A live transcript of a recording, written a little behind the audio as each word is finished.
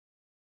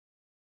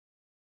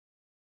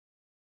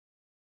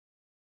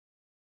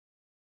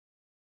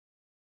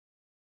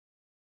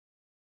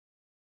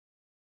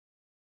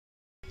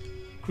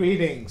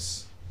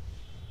Greetings,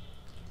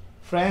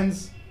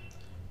 friends.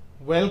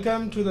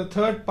 Welcome to the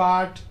third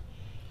part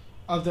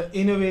of the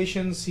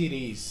innovation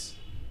series.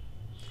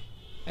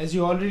 As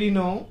you already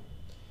know,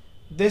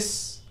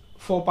 this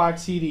four-part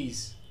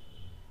series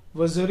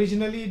was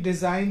originally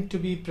designed to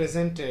be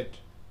presented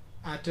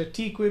at a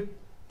TEQIP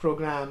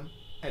program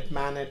at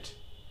MANIT,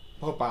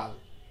 Bhopal.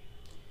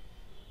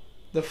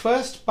 The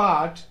first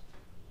part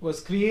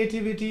was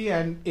creativity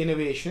and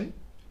innovation.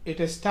 It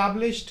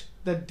established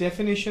the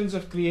definitions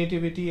of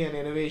creativity and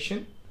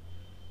innovation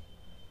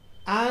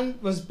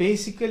and was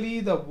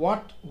basically the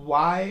what,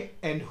 why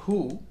and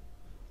who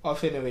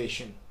of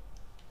innovation.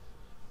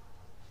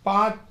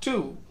 Part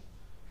 2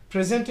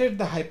 presented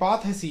the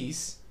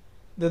hypothesis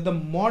that the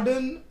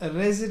modern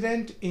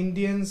resident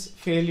Indians'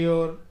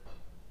 failure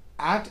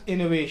at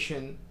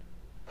innovation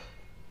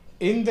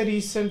in the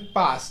recent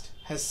past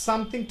has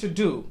something to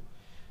do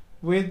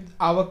with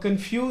our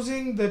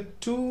confusing the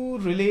two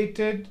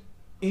related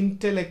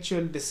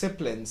intellectual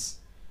disciplines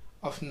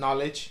of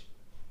knowledge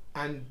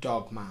and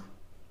dogma.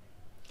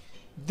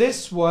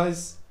 This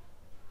was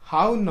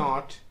how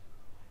not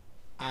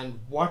and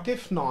what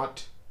if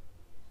not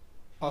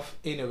of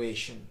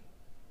innovation.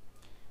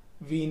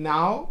 We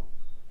now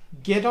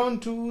get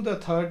on to the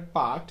third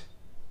part.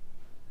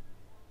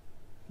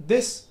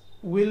 This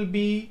will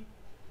be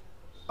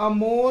a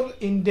more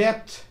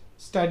in-depth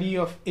study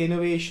of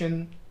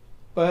innovation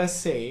per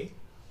se,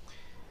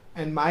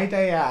 and might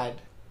I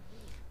add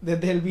that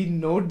there will be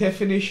no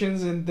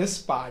definitions in this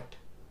part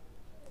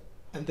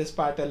and this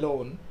part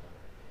alone,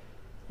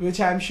 which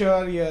I'm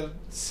sure you're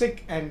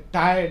sick and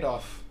tired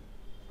of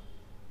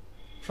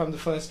from the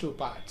first two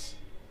parts.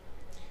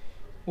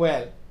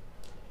 Well,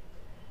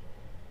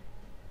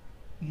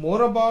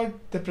 more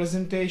about the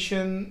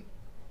presentation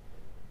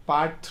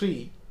part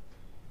 3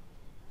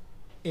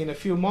 in a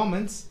few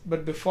moments,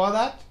 but before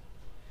that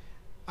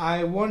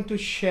I want to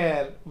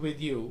share with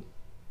you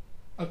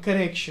a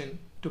correction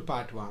to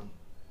part 1.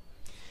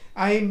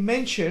 I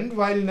mentioned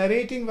while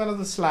narrating one of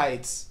the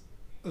slides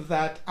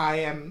that I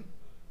am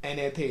an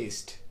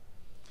atheist.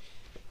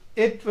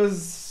 It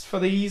was for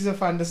the ease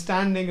of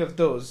understanding of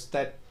those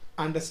that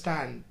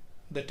understand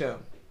the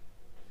term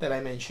that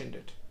I mentioned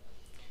it.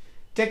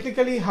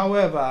 Technically,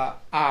 however,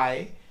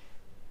 I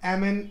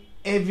am an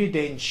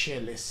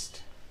evidentialist.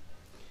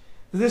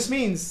 This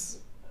means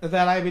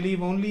that I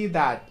believe only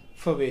that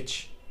for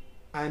which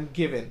I am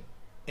given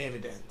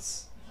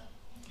evidence.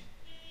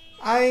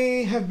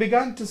 I have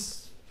begun to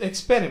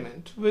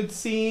experiment with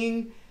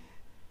seeing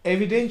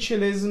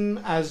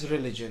evidentialism as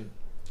religion.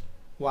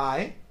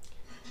 Why?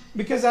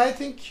 Because I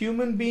think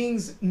human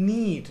beings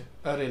need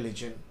a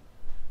religion.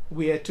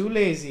 We are too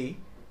lazy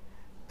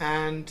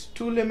and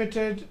too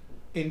limited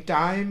in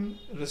time,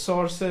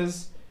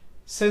 resources,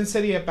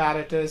 sensory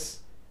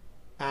apparatus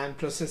and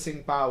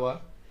processing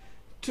power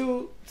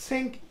to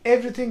think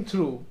everything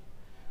through.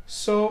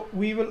 So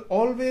we will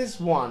always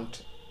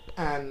want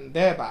and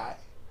thereby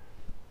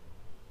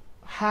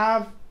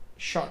have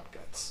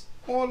shortcuts.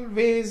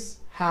 Always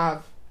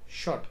have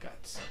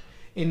shortcuts.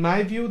 In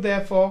my view,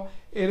 therefore,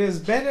 it is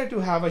better to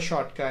have a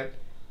shortcut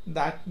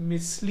that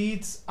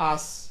misleads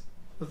us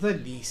the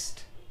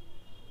least.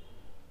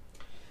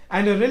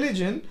 And a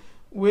religion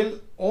will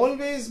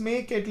always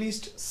make at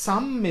least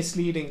some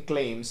misleading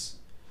claims,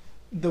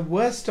 the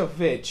worst of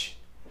which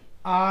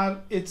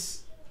are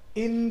its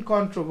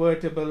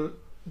incontrovertible,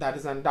 that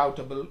is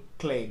undoubtable,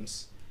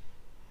 claims.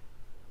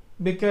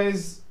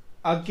 Because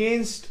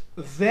against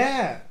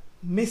their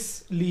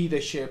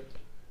misleadership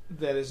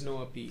there is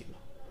no appeal.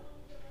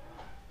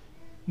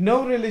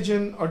 No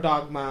religion or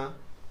dogma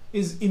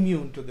is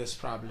immune to this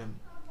problem.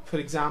 For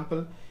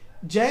example,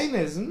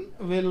 Jainism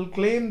will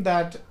claim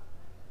that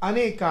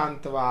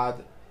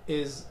anekantavad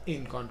is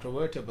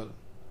incontrovertible.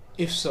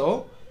 If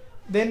so,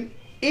 then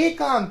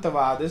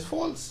ekantavad is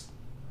false.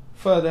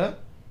 Further,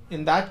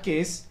 in that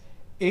case,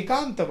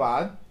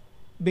 ekantavad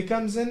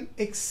becomes an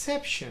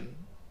exception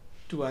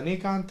to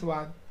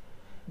anekantavad.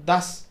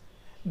 Thus,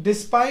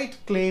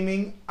 despite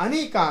claiming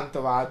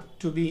anekantavad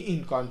to be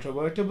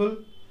incontrovertible,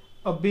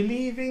 a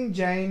believing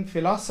Jain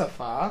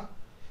philosopher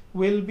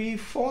will be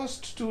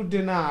forced to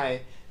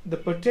deny the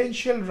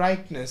potential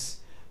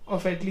rightness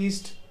of at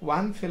least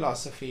one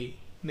philosophy,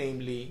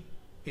 namely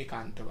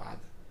ekantavad.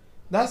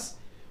 Thus,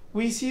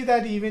 we see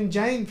that even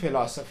Jain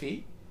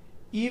philosophy,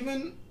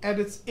 even at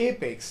its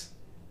apex,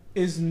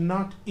 is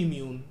not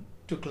immune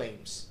to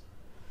claims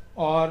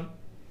or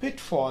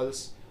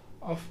pitfalls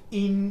of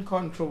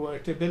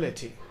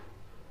incontrovertibility.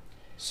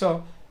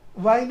 So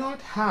why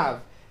not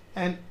have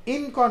an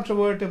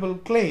incontrovertible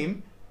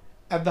claim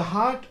at the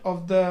heart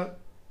of the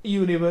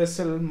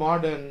universal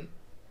modern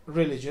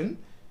religion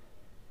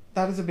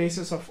that is the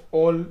basis of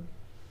all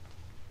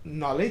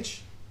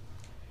knowledge?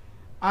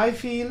 I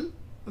feel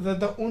that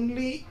the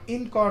only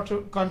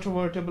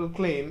incontrovertible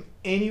claim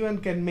anyone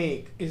can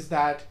make is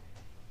that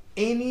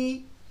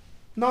any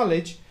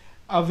knowledge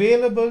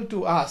available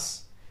to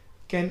us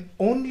can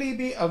only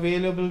be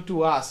available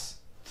to us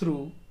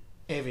through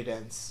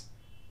evidence.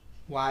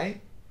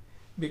 Why?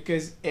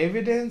 because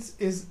evidence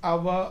is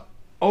our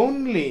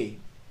only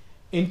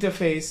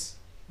interface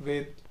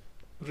with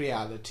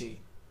reality.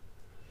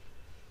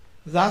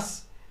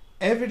 Thus,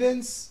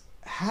 evidence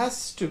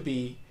has to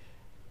be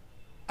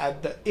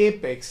at the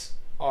apex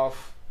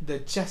of the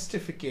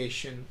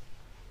justification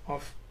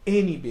of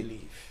any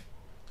belief.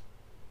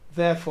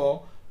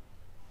 Therefore,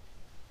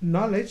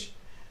 knowledge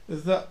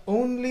is the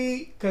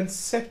only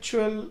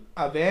conceptual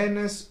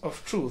awareness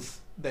of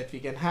truth that we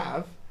can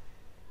have,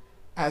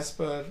 as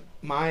per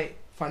my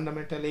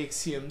fundamental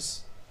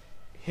axioms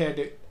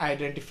here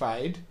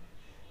identified,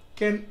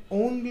 can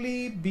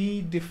only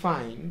be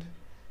defined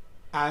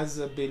as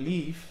a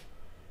belief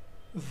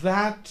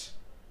that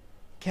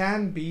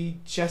can be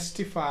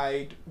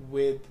justified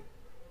with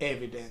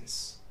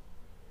evidence.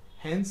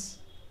 Hence,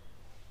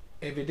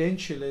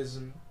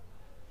 evidentialism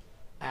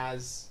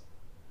as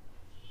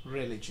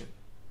religion.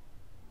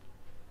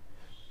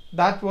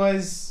 That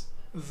was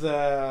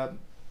the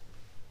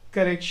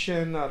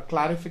correction or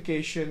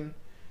clarification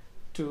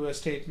to a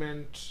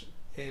statement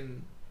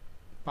in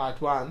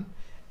part 1,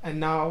 and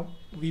now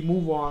we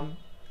move on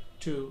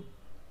to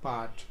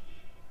part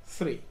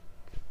 3.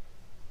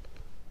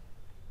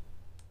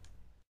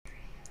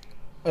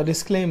 A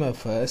disclaimer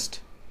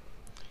first.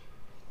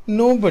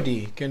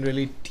 Nobody can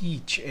really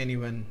teach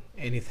anyone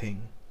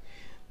anything.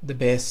 The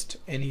best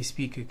any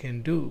speaker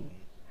can do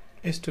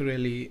is to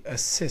really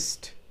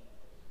assist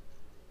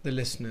the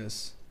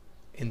listeners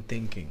in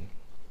thinking.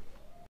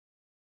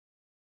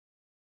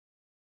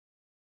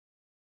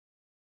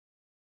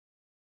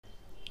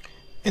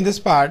 In this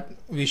part,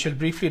 we shall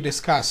briefly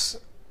discuss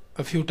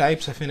a few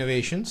types of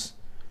innovations,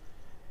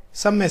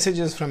 some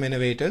messages from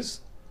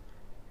innovators,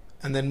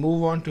 and then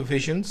move on to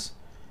visions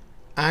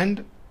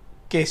and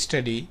case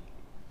study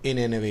in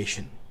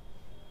innovation.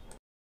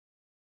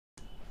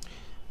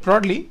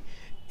 Broadly,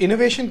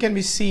 innovation can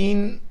be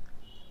seen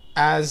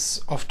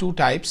as of two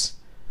types,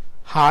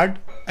 hard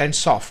and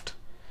soft.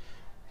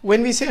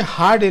 When we say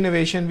hard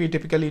innovation, we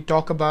typically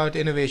talk about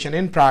innovation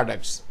in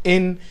products,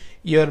 in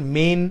your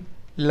main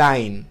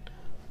line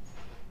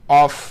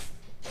of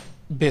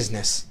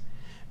business,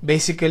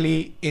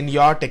 basically in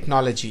your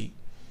technology.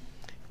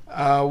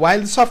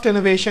 While soft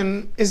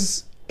innovation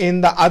is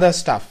in the other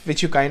stuff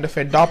which you kind of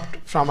adopt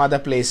from other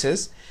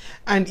places,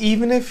 and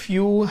even if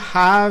you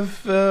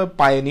have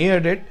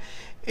pioneered it,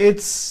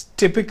 it's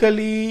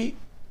typically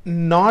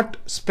not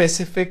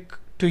specific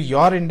to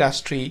your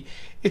industry.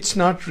 It's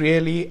not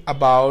really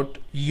about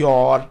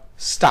your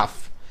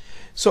stuff.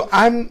 So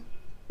I'm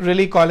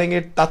really calling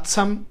it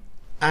tatsam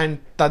and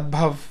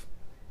tadbhav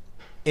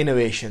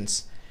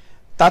innovations.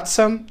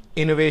 Tatsam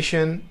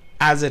innovation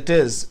as it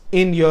is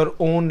in your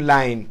own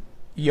line,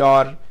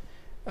 your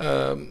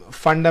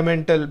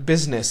fundamental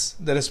business,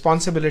 the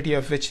responsibility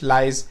of which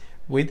lies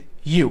with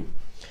you.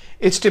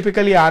 It's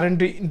typically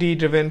R&D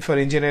driven for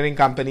engineering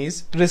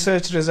companies.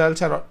 Research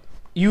results are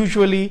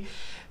usually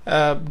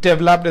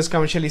developed as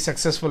commercially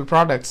successful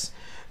products,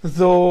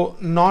 though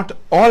not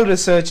all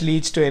research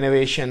leads to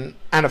innovation,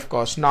 and of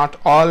course not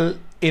all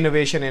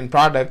innovation in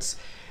products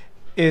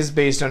is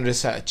based on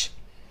research.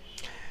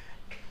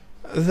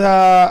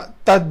 The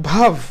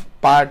tadbhav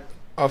part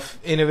of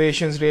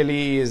innovations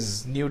really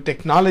is new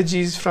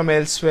technologies from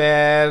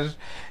elsewhere,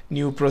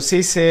 new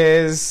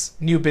processes,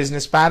 new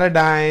business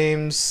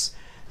paradigms,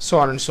 so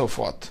on and so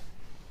forth.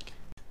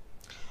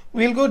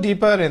 We'll go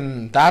deeper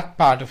in that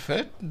part of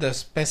it, the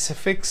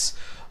specifics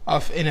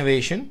of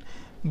innovation,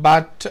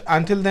 but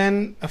until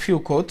then, a few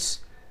quotes.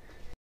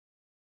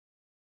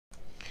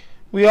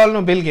 We all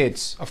know Bill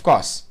Gates, of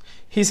course.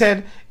 He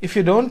said, if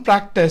you don't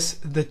practice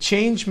the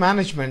change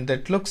management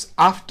that looks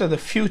after the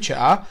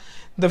future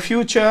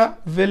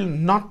will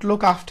not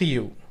look after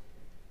you.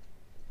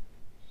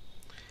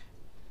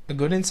 A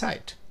good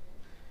insight.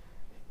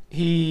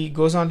 He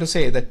goes on to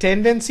say, the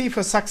tendency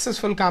for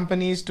successful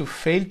companies to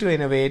fail to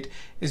innovate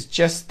is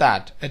just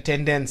that, a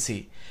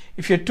tendency.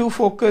 If you're too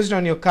focused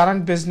on your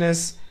current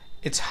business,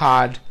 it's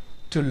hard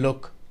to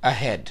look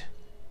ahead.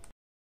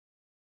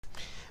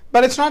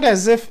 But it's not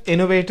as if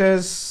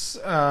innovators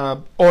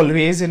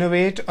always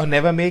innovate or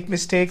never make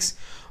mistakes.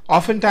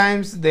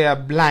 Oftentimes they are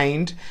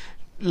blind,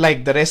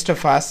 like the rest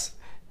of us,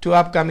 to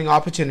upcoming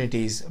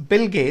opportunities.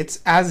 Bill Gates,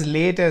 as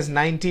late as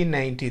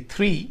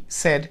 1993,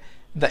 said,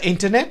 the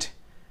internet,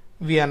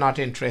 we are not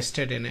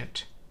interested in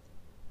it.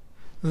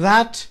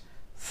 That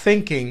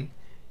thinking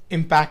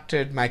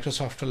impacted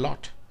Microsoft a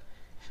lot.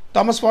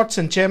 Thomas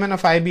Watson, chairman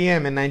of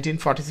IBM in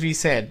 1943,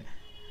 said,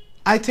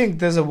 I think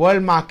there's a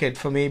world market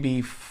for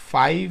maybe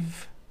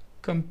 5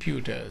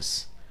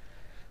 computers.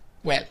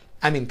 Well,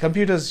 I mean,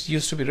 computers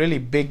used to be really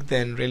big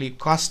then, really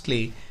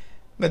costly,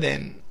 but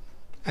then,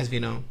 as we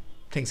know,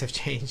 things have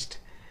changed.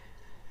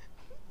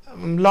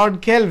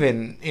 Lord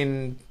Kelvin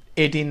in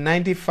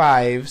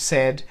 1895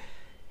 said,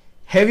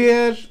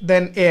 heavier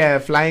than air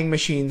flying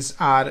machines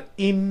are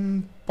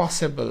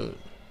impossible.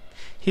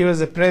 He was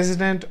the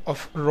president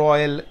of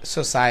Royal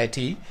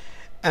Society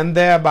and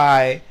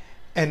thereby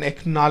an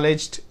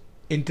acknowledged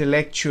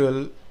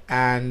intellectual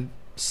and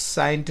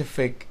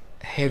scientific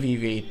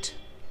heavyweight.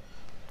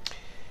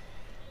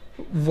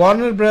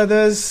 Warner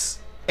Brothers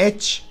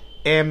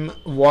H.M.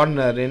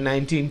 Warner in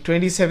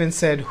 1927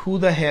 said, "Who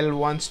the hell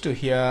wants to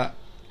hear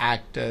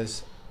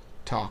actors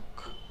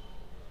talk?"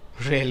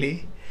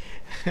 Really?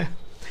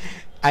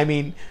 I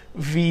mean,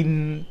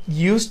 we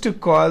used to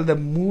call the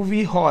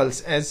movie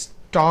halls as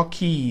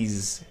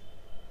talkies,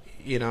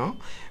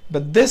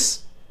 but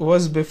this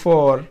was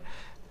before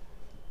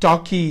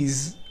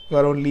talkies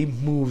were only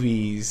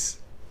movies.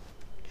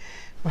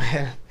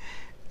 Well,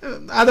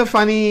 other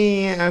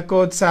funny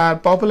quotes are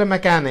popular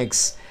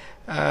mechanics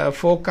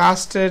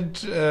forecasted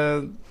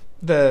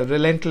the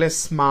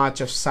relentless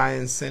march of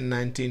science in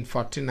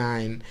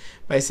 1949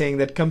 by saying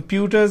that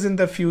computers in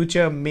the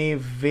future may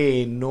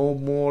weigh no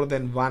more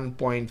than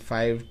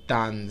 1.5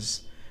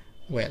 tons.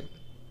 Well,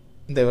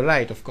 they were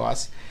right, of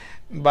course,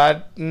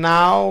 but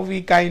now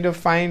we kind of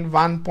find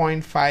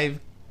 1.5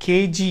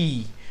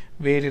 kg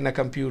weight in a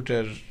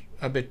computer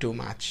a bit too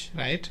much,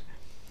 right?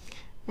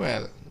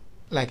 Well,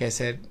 like I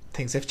said,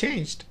 things have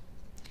changed.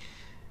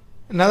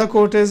 Another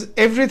quote is,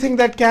 "Everything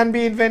that can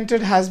be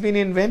invented has been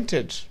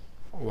invented."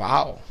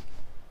 Wow.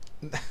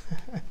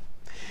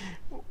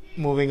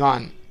 Moving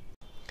on.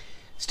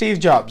 Steve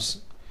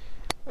Jobs,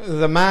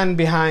 the man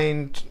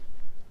behind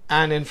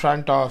and in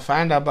front of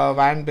and above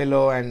and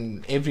below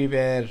and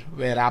everywhere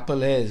where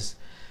Apple is,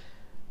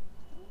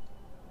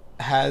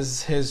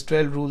 has his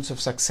 12 rules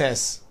of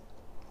success,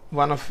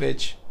 one of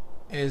which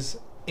is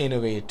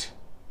innovate.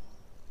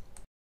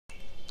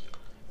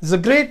 The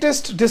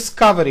greatest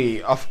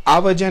discovery of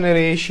our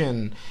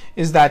generation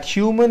is that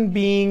human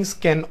beings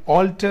can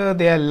alter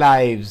their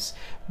lives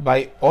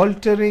by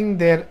altering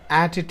their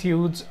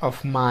attitudes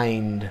of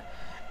mind.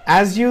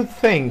 As you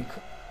think,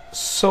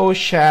 so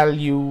shall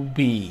you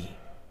be.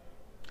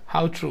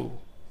 How true.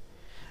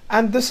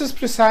 And this is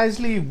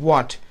precisely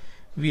what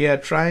we are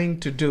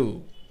trying to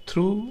do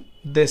through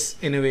this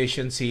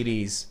innovation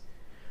series.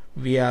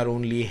 We are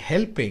only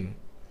helping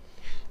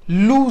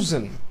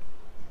loosen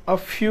a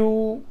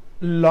few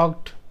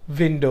locked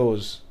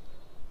windows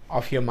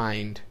of your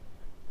mind.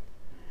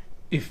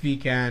 If we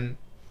can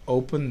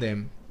open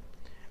them,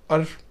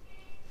 or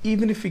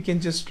even if we can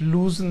just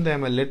loosen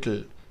them a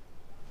little,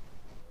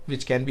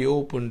 which can be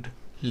opened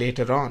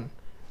later on,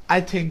 I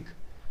think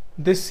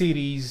this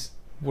series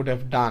would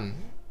have done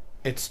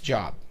its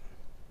job.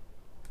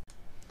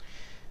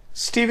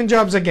 Steve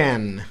Jobs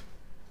again.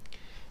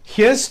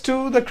 "Here's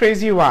to the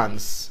crazy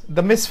ones,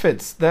 the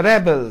misfits, the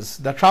rebels,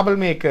 the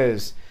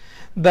troublemakers,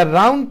 the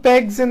round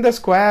pegs in the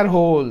square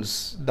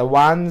holes, the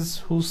ones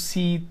who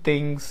see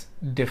things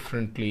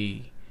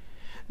differently.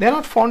 They're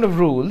not fond of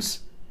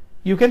rules.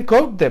 You can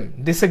quote them,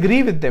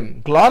 disagree with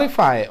them,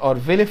 glorify or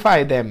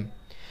vilify them,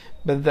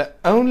 but the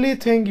only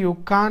thing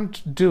you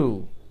can't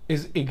do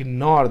is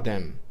ignore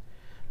them,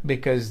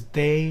 because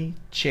they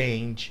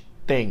change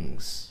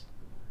things.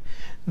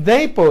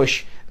 They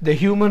push the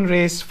human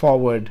race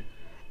forward,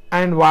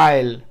 and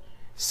while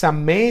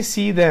some may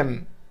see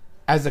them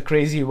as the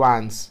crazy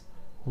ones,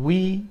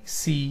 we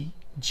see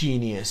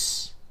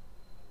genius.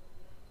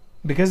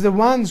 Because the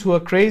ones who are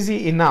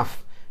crazy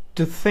enough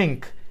to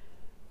think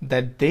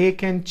that they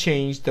can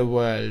change the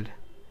world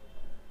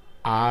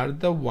are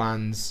the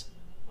ones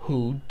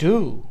who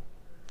do."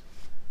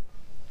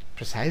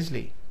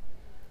 Precisely.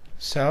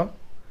 So,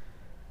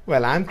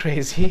 well, I'm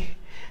crazy.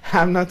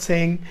 I'm not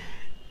saying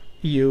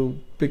you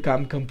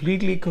become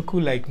completely cuckoo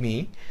like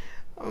me,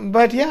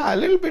 but yeah, a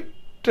little bit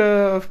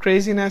of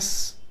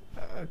craziness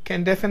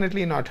can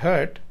definitely not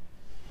hurt.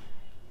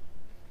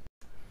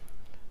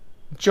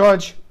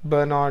 George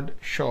Bernard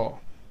Shaw.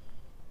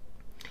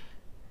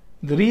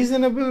 "The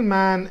reasonable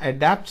man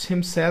adapts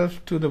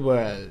himself to the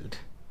world.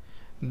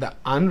 The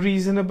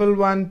unreasonable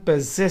one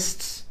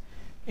persists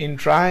in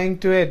trying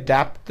to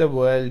adapt the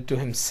world to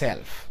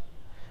himself.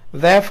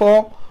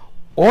 Therefore,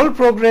 all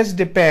progress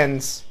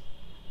depends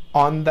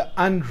on the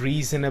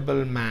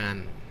unreasonable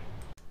man."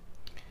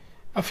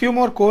 A few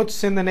more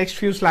quotes in the next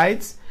few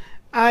slides.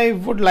 I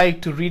would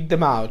like to read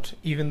them out,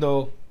 even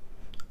though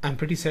I'm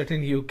pretty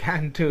certain you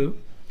can too.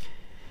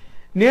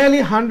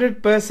 "Nearly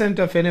 100%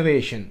 of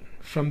innovation,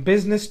 from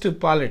business to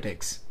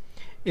politics,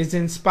 is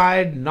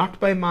inspired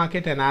not by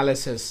market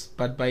analysis,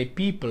 but by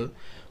people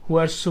who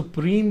are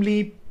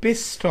supremely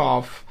pissed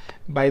off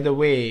by the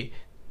way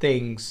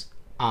things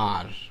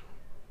are.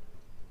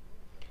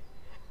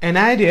 An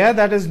idea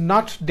that is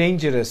not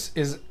dangerous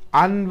is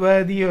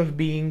unworthy of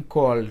being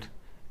called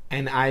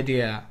an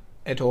idea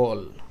at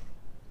all.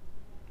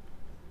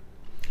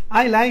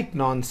 I like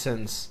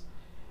nonsense.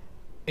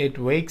 It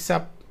wakes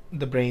up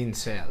the brain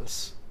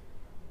cells.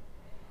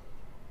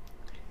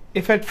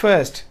 If at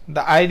first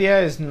the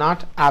idea is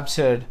not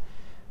absurd,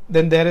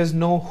 then there is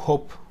no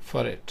hope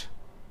for it.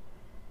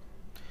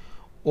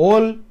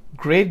 All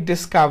great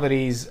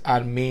discoveries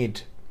are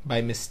made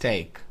by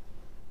mistake.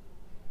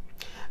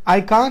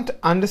 I can't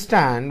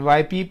understand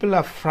why people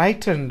are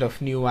frightened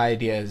of new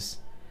ideas.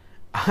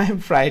 I am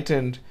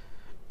frightened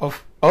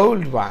of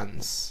old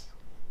ones.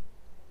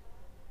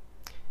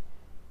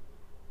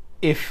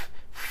 If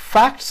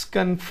facts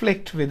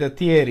conflict with a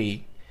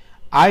theory,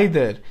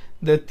 either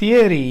the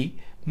theory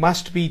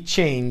must be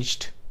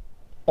changed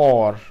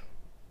or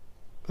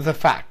the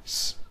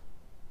facts.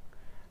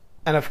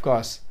 And of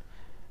course,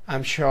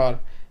 I'm sure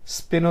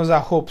Spinoza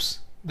hopes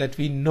that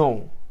we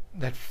know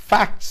that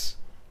facts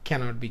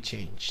cannot be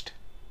changed.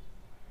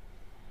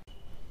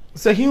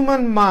 The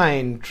human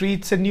mind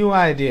treats a new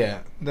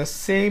idea the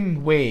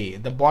same way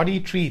the body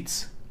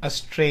treats a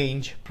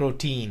strange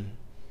protein.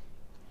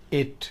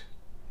 It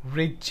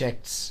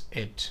rejects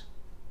it.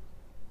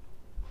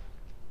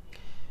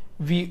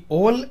 We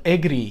all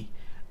agree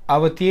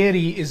our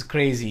theory is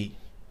crazy,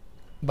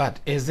 but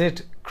is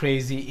it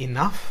crazy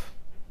enough?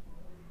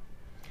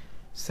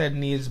 Said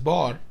Niels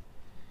Bohr,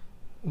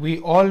 we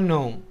all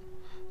know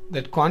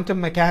that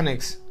quantum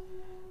mechanics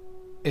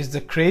is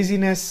the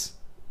craziness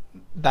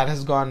that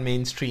has gone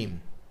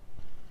mainstream.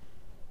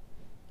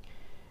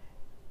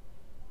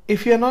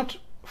 If you're not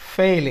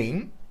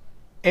failing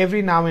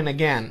every now and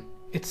again,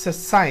 it's a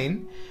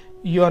sign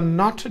you're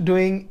not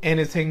doing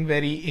anything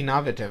very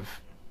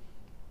innovative.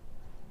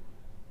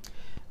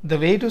 The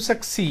way to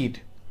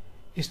succeed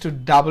is to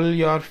double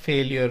your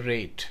failure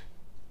rate.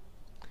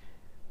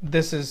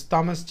 This is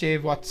Thomas J.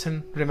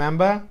 Watson.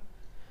 Remember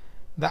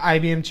the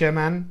IBM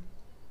chairman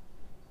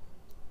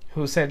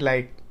who said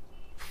like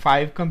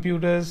 5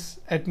 computers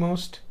at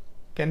most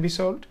can be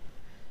sold?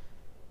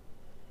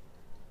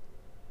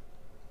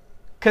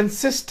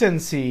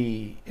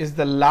 Consistency is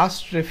the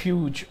last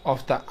refuge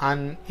of the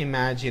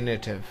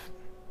unimaginative.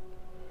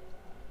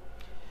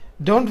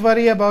 Don't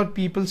worry about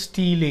people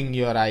stealing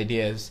your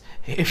ideas.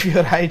 If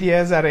your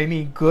ideas are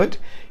any good,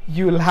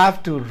 you'll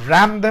have to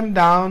ram them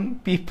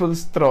down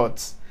people's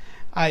throats.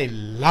 I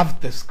love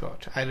this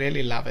quote. I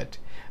really love it.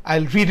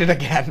 I'll read it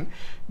again.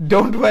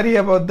 Don't worry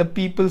about the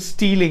people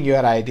stealing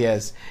your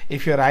ideas.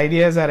 If your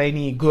ideas are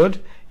any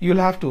good, you'll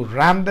have to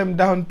ram them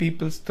down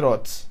people's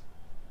throats.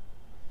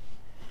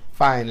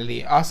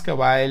 Finally, Oscar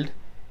Wilde,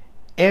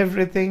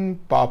 everything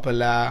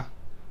popular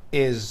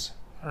is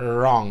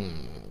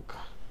wrong.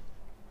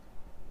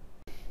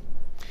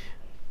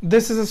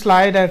 This is a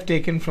slide I've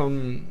taken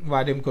from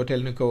Vadim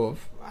Kotelnikov.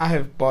 I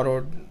have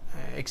borrowed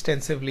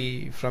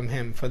extensively from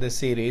him for this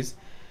series.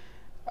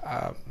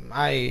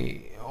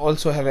 I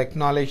also have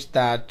acknowledged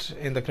that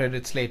in the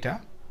credits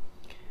later.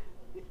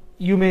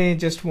 You may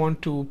just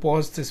want to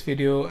pause this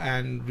video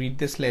and read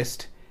this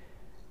list,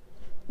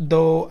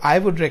 though I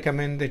would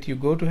recommend that you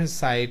go to his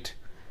site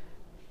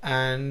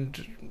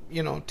and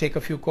take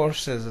a few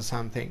courses or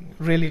something.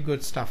 Really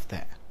good stuff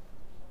there.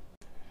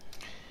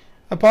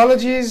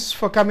 Apologies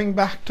for coming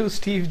back to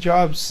Steve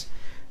Jobs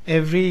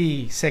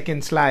every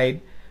second slide,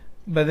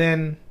 but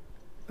then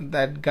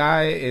that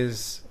guy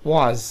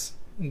was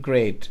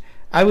great.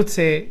 I would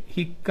say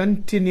he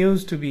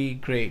continues to be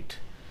great.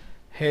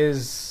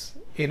 His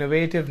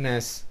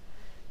innovativeness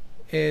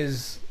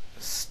is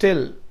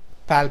still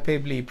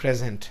palpably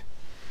present.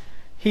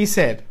 He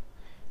said,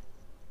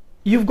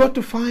 "You've got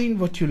to find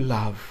what you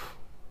love.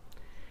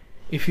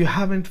 If you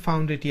haven't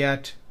found it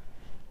yet,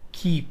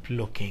 keep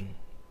looking.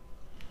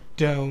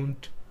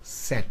 Don't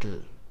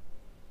settle.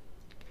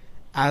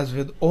 As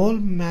with all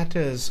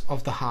matters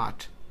of the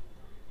heart,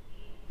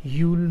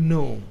 you'll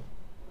know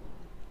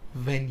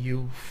when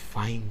you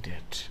find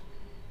it."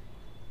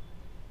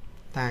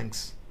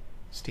 Thanks,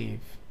 Steve,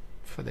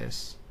 for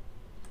this.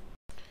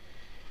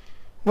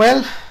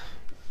 Well,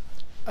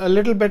 a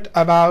little bit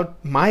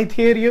about my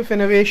theory of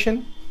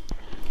innovation.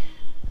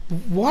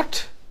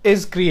 What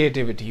is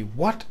creativity?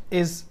 What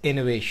is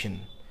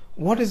innovation?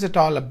 What is it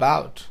all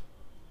about?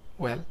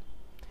 Well,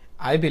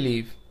 I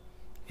believe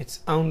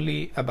it's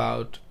only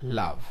about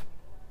love.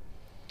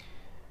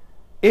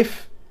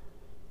 If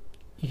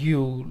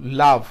you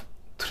love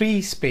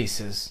 3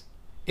 spaces,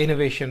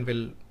 innovation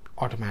will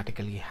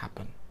automatically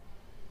happen.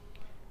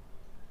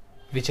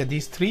 Which are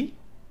these 3?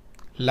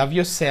 Love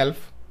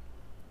yourself,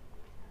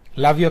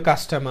 love your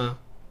customer,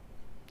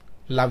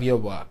 love your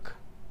work.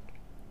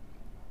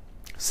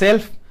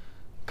 Self,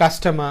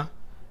 customer,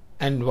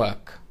 and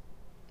work.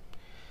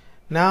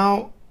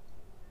 Now,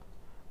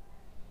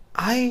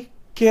 I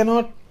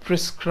cannot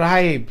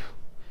prescribe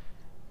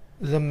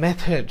the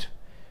method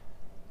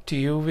to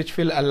you which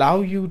will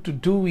allow you to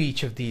do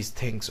each of these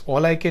things.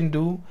 All I can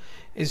do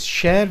is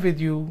share with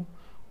you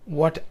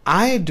what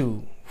I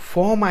do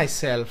for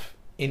myself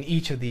in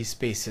each of these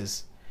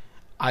spaces.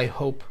 I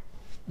hope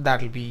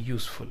that'll be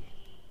useful.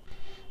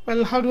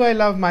 Well, how do I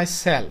love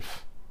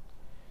myself?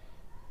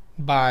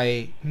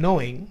 By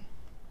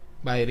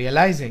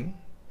realizing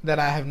that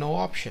I have no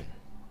option.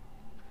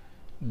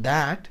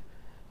 That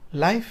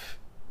life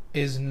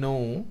is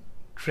no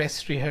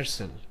dress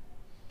rehearsal.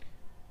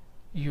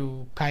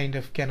 You kind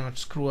of cannot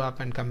screw up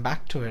and come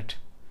back to it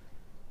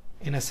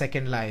in a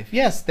second life.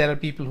 Yes, there are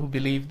people who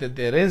believe that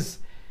there is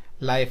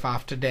life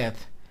after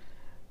death.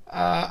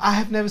 I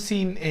have never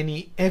seen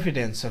any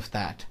evidence of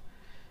that.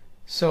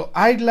 So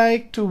I'd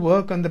like to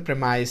work on the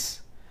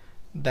premise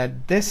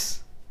that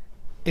this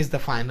is the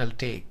final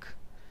take.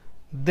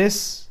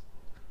 This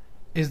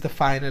is the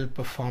final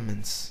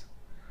performance.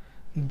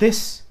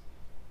 This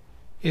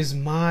is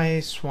my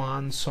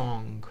swan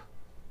song.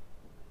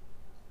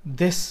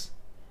 This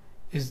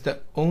is the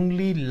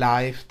only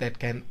life that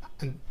can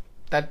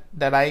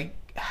that I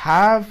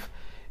have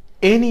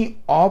any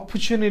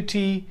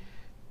opportunity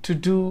to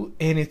do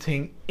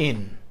anything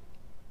in.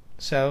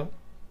 So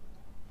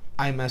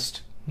I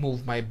must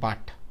move my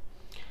butt.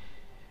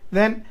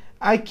 Then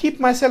I keep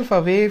myself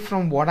away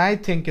from what I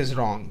think is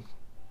wrong,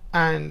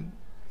 and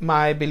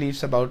my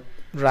beliefs about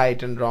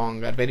right and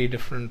wrong are very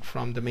different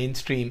from the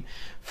mainstream.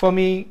 For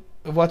me,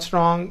 what's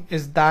wrong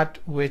is that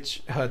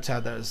which hurts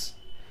others.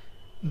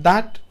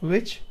 That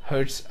which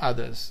hurts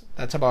others.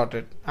 That's about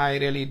it. I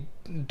really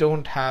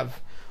don't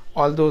have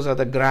all those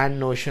other grand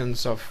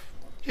notions of,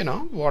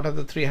 what are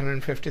the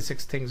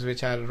 356 things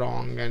which are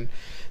wrong and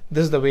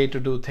this is the way to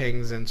do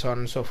things and so on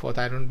and so forth.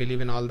 I don't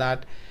believe in all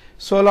that.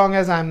 So long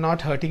as I'm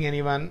not hurting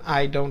anyone,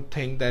 I don't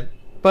think that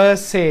per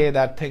se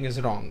that thing is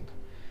wrong.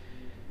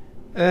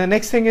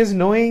 Next thing is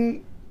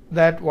knowing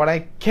that what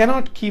I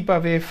cannot keep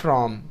away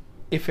from,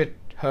 if it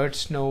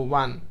hurts no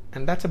one,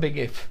 and that's a big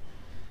if,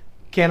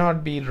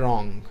 cannot be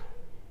wrong.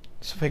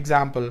 So for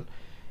example,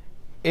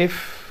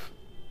 if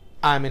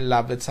I'm in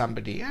love with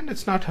somebody and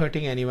it's not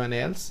hurting anyone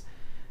else,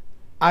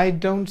 I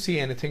don't see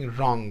anything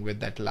wrong with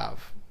that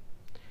love.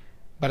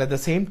 But at the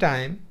same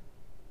time,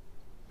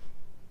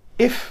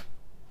 if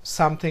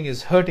something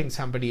is hurting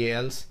somebody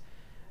else,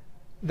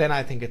 then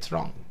I think it's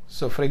wrong.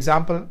 So for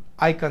example,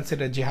 I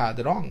consider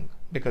jihad wrong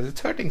because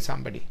it's hurting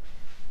somebody.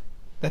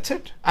 That's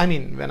it. I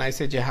mean, when I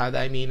say jihad,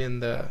 I mean in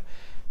the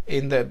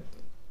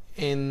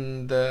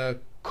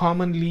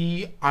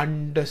commonly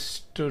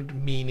understood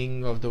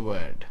meaning of the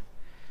word.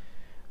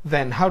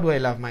 Then how do I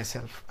love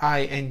myself? I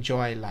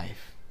enjoy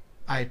life.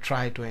 I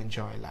try to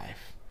enjoy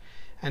life.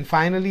 And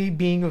finally,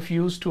 being of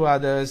use to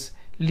others,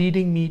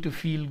 leading me to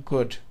feel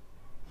good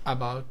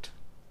about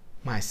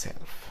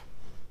myself.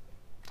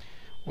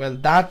 Well,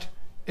 that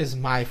is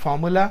my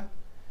formula.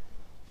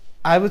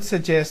 I would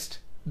suggest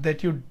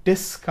that you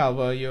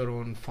discover your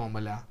own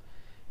formula.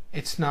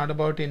 It's not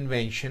about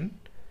invention.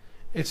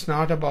 It's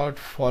not about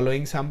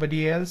following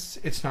somebody else.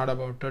 It's not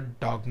about a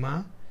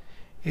dogma.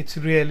 It's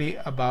really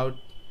about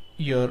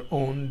your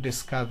own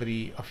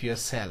discovery of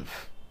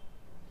yourself.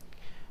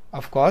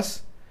 Of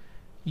course,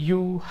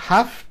 you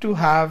have to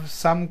have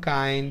some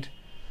kind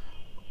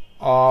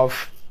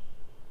of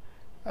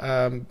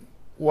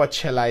what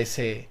shall I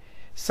say,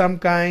 some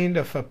kind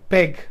of a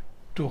peg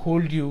to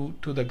hold you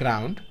to the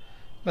ground,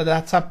 but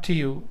that's up to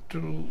you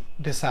to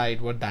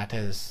decide what that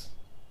is.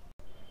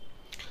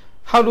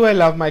 How do I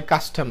love my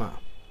customer?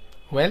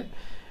 Well,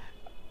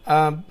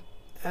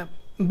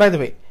 by the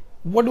way,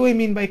 what do I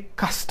mean by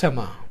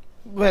customer?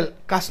 Well,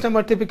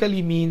 customer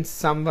typically means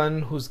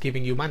someone who's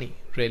giving you money,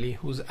 really,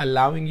 who's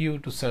allowing you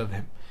to serve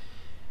him,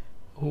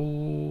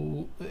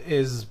 who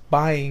is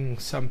buying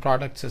some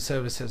products or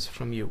services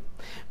from you.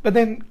 But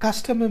then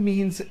customer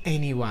means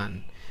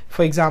anyone.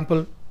 For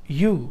example,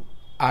 you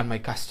are my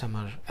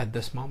customer at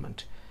this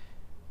moment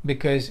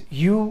because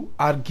you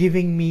are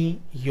giving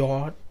me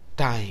your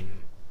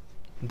time.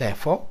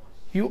 Therefore,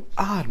 you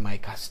are my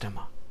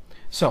customer.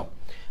 So,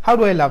 how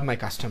do I love my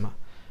customer?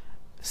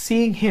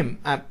 Seeing him,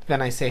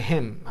 when I say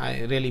him,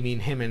 I really mean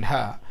him and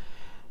her,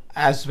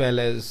 as well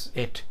as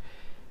it.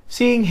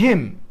 Seeing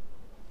him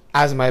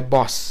as my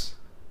boss,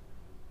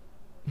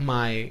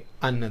 my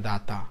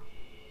annadata,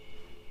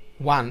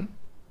 one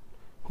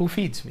who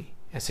feeds me,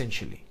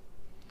 essentially.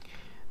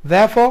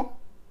 Therefore,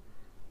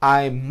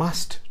 I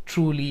must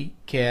truly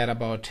care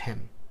about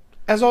him,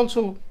 as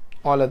also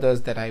all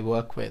others that I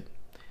work with.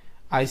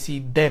 I see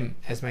them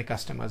as my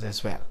customers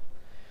as well,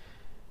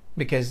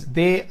 because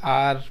they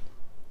are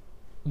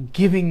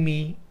giving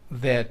me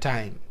their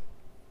time.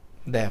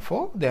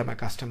 Therefore, they are my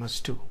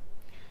customers too.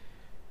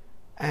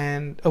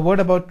 And a word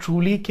about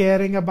truly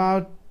caring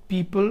about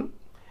people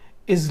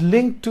is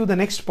linked to the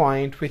next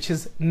point, which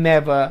is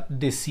never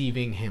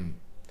deceiving him.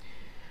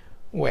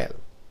 Well,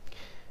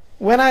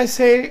 when I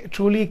say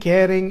truly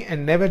caring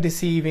and never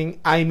deceiving,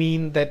 I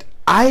mean that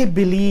I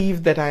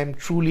believe that I am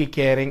truly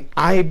caring.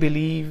 I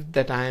believe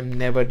that I am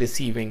never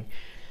deceiving.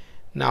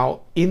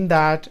 Now, in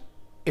that,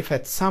 if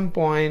at some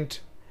point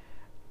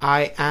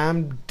I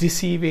am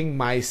deceiving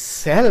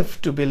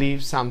myself to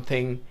believe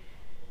something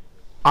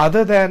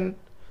other than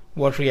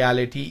what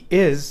reality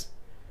is,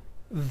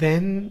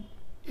 then,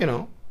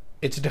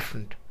 it's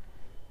different.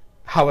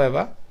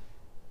 However,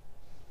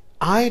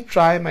 I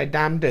try my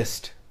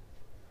damnedest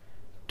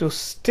to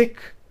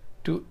stick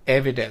to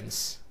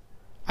evidence.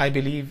 I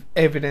believe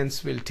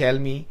evidence will tell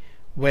me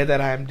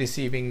whether I am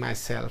deceiving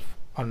myself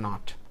or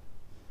not.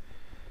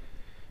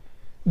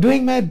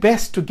 Doing my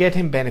best to get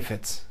him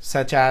benefits,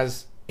 such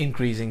as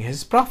increasing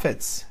his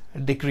profits,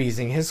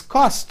 decreasing his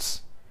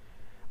costs,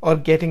 or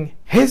getting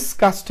his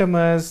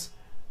customers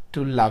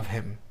to love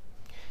him.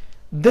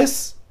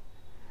 This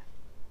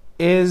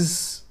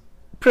is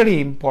pretty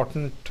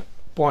important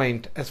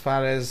point as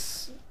far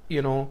as,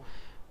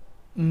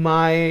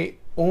 my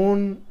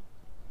own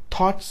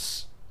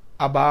thoughts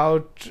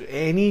about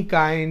any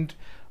kind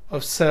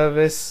of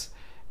service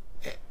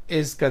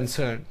is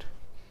concerned.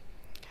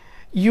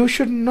 You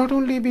should not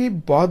only be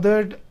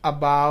bothered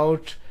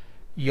about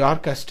your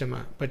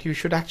customer, but you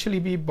should actually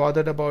be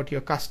bothered about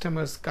your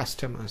customers'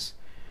 customers.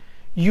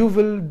 You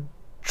will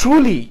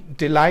truly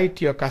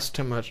delight your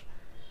customer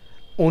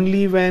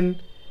only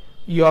when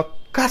your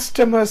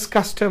customer's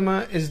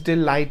customer is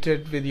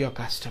delighted with your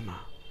customer.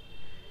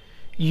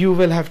 You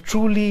will have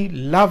truly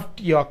loved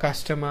your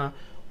customer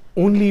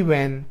only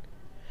when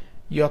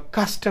your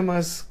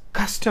customer's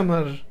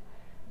customer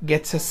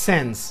gets a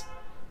sense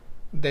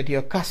that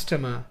your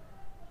customer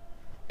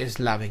is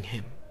loving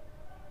him.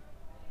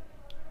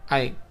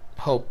 I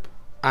hope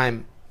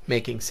I'm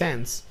making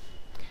sense.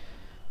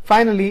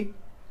 Finally,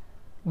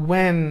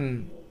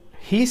 when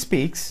he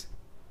speaks,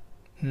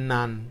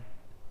 none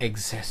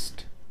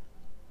exist.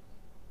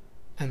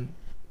 And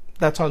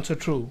that's also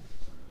true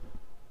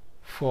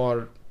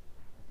for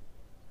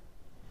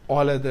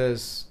all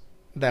others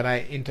that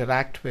I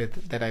interact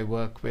with, that I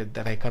work with,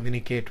 that I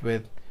communicate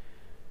with.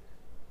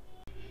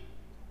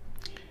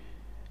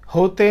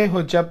 होते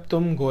हो जब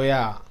तुम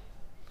गोया,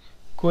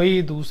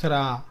 कोई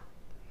दूसरा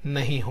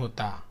नहीं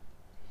होता.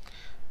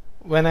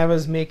 When I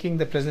was making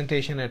the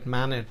presentation at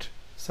MANIT,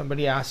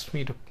 somebody asked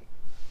me to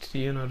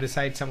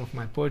recite some of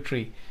my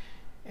poetry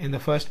in the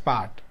first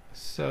part.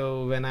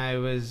 So when I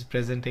was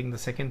presenting the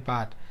second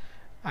part,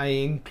 I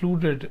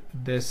included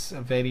this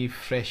very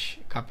fresh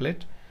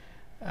couplet.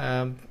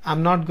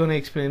 I'm not going to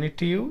explain it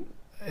to you.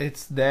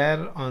 It's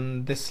there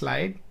on this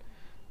slide.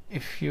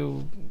 If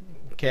you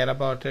care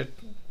about it,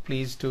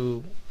 please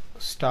do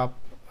stop,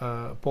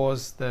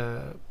 pause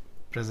the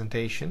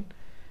presentation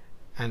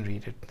and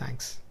read it.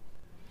 Thanks.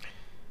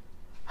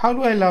 How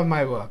do I love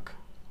my work?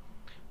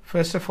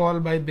 First of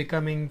all, by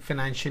becoming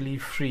financially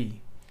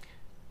free.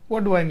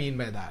 What do I mean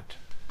by that?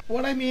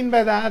 What I mean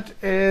by that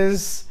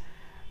is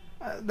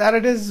that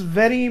it is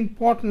very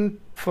important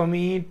for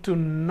me to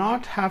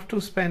not have to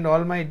spend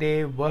all my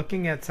day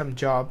working at some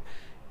job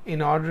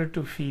in order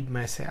to feed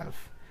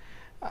myself.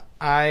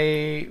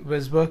 I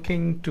was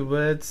working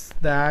towards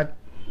that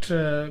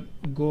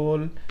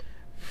goal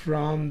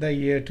from the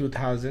year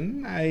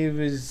 2000. I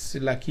was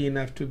lucky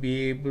enough to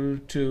be able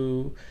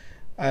to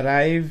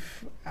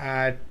arrive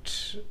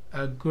at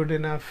a good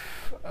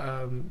enough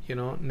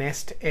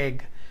nest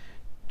egg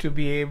to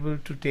be able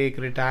to take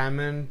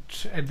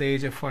retirement at the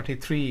age of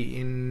 43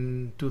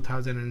 in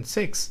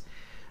 2006.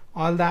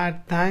 All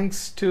that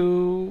thanks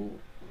to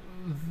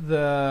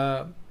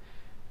the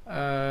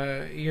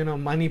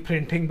money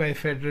printing by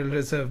Federal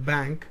Reserve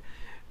Bank,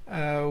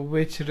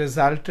 which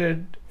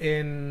resulted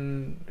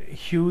in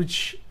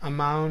huge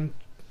amount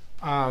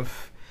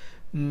of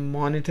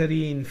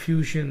monetary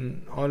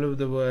infusion all over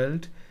the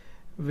world,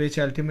 which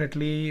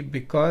ultimately,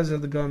 because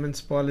of the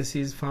government's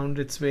policies, found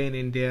its way in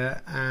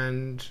India.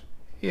 And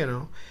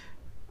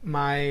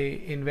my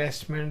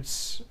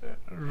investments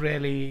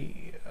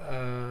really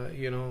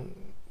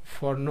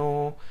for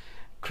no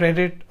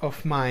credit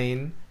of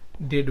mine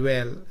did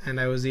well, and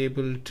I was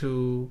able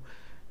to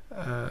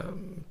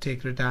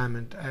take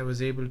retirement. I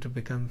was able to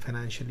become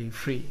financially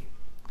free.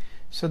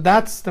 So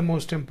that's the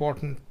most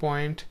important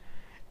point.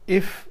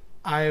 If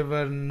I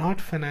were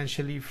not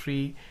financially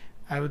free,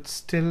 I would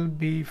still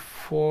be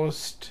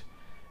forced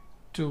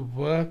to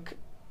work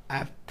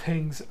at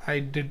things I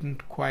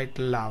didn't quite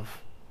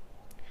love.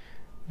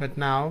 But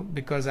now,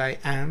 because I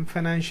am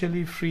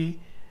financially free,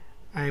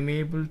 I am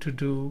able to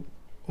do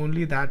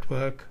only that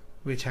work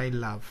which I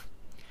love.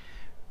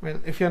 Well,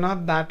 if you're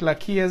not that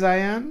lucky as I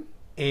am,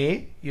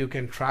 you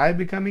can try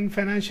becoming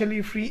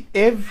financially free.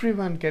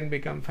 Everyone can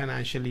become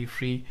financially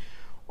free.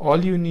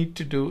 All you need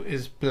to do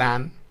is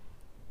plan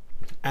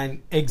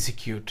and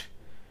execute.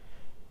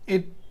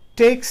 It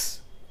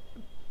takes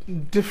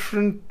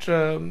different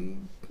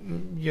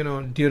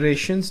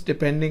durations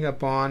depending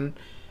upon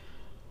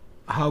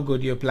how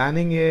good your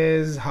planning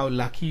is, how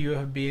lucky you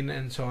have been,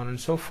 and so on and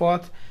so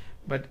forth.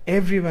 But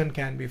everyone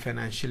can be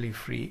financially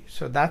free.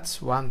 So that's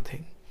one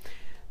thing.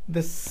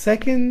 The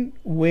second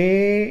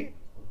way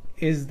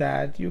is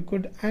that you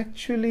could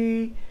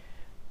actually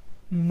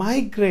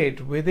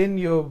migrate within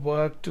your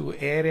work to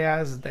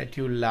areas that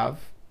you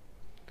love.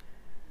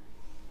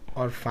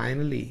 Or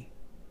finally,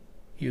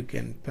 you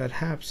can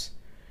perhaps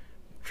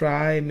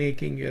try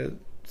making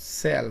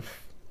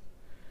yourself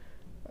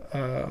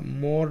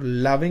more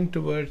loving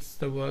towards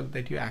the work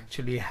that you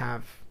actually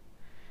have.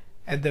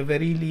 At the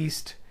very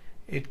least,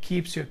 it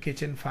keeps your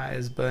kitchen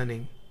fires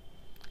burning.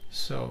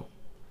 So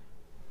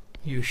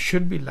you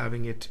should be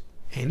loving it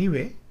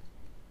anyway.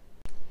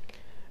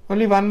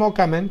 Only one more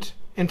comment,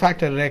 in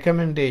fact a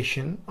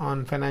recommendation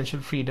on financial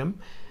freedom.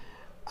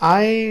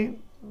 I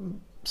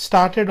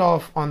started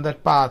off on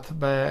that path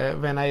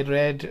when I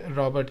read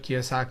Robert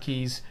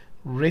Kiyosaki's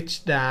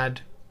Rich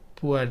Dad,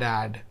 Poor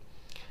Dad.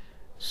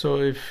 So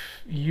if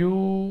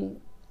you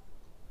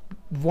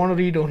want to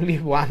read only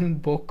one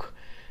book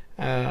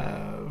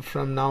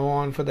from now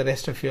on for the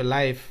rest of your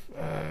life,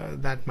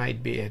 that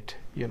might be it,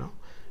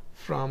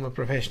 from a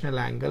professional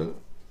angle,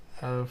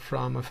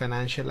 from a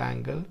financial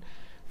angle,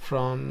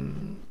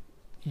 from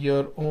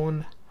your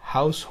own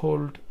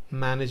household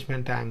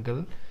management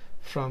angle,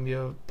 from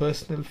your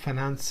personal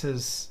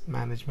finances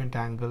management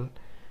angle.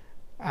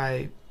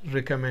 I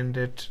recommend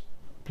it.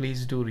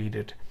 Please do read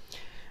it.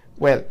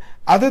 Well,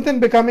 other than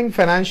becoming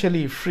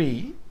financially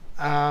free,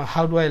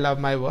 how do I love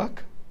my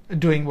work?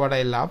 Doing what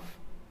I love,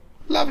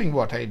 loving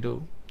what I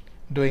do,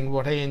 doing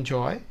what I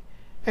enjoy,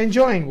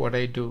 enjoying what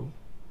I do.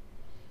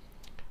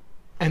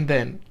 And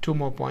then 2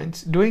 more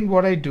points: doing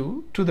what I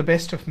do to the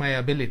best of my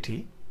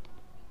ability,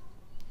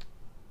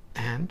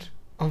 and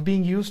of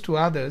being used to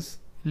others,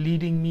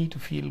 leading me to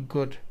feel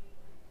good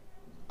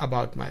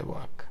about my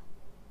work.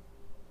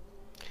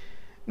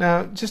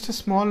 Now, just a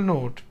small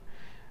note,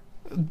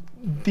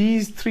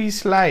 these 3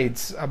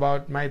 slides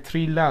about my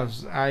 3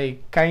 loves, I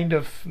kind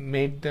of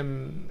made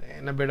them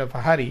in a bit of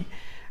a hurry.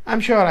 I'm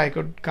sure I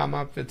could come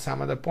up with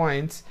some other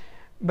points,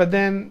 but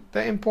then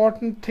the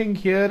important thing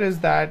here is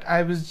that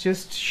I was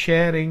just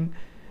sharing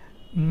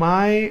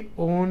my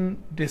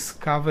own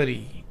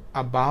discovery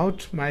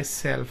about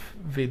myself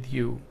with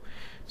you.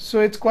 So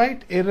it's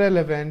quite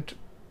irrelevant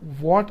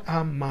what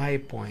are my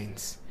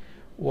points.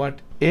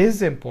 What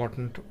is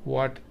important,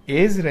 what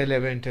is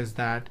relevant is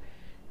that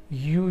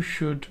you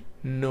should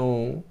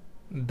know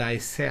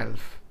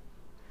thyself.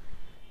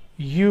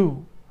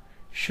 You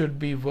should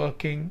be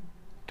working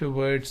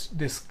towards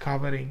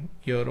discovering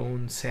your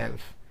own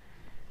self.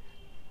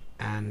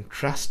 And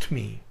trust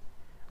me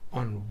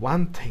on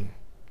one thing.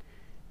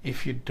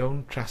 If you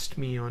don't trust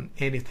me on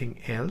anything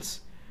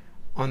else,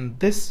 on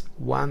this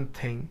one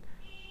thing,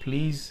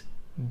 please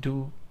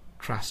do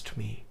trust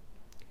me.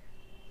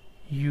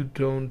 You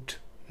don't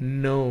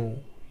know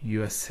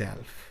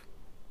yourself.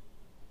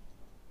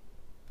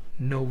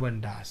 No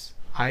one does.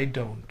 I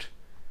don't.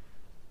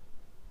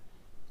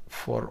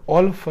 For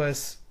all of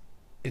us,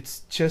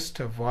 it's just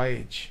a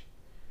voyage.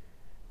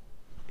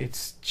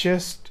 It's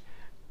just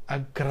a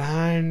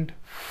grand,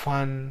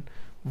 fun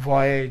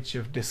voyage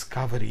of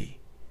discovery.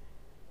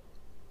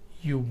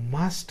 You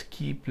must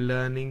keep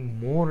learning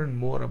more and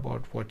more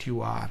about what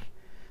you are.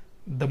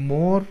 The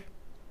more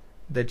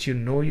that you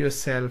know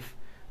yourself,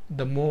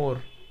 the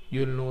more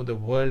you'll know the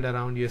world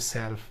around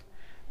yourself,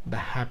 the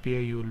happier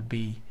you'll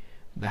be,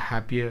 the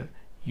happier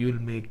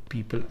you'll make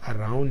people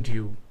around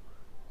you.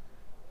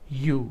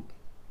 You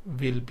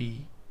will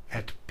be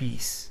at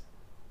peace.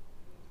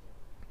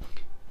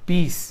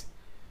 Peace,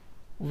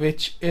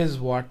 which is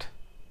what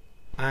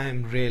I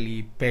am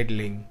really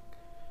peddling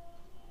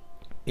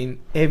in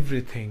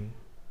everything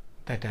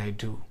that I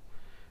do.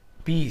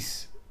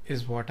 Peace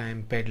is what I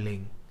am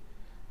peddling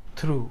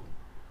through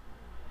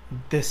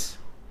this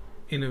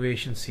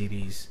innovation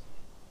series.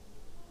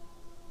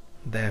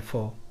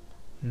 Therefore,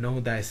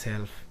 know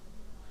thyself,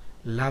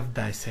 love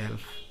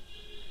thyself.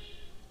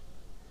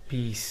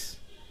 Peace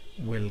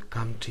will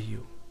come to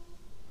you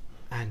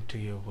and to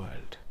your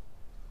world.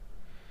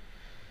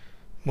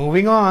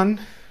 Moving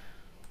on.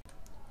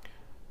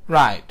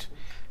 Right,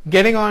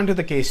 getting on to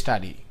the case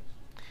study.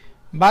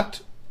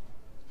 But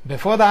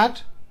before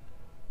that,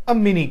 a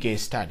mini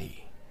case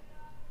study.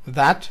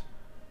 That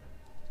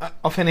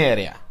of an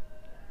area,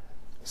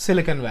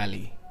 Silicon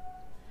Valley.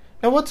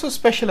 Now, what's so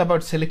special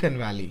about Silicon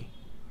Valley?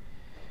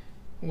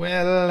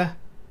 Well,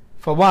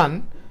 for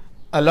one,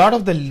 a lot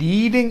of the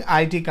leading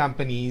IT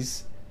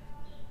companies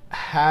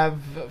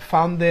have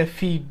found their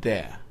feet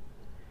there.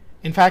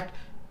 In fact,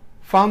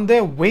 found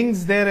their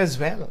wings there as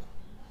well.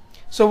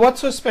 So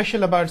what's so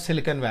special about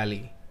Silicon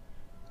Valley?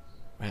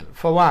 Well,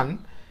 for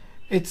one,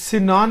 it's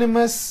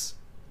synonymous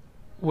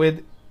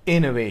with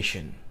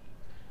innovation.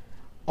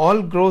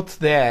 All growth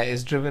there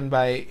is driven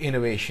by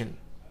innovation.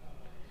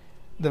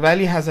 The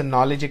valley has a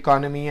knowledge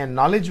economy, and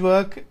knowledge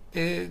work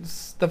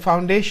is the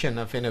foundation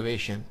of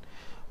innovation.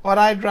 Or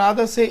I'd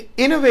rather say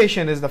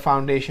innovation is the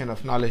foundation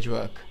of knowledge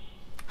work.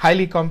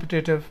 Highly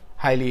competitive,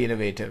 highly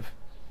innovative.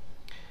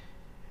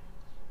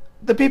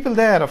 The people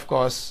there, of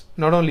course,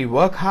 not only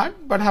work hard,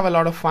 but have a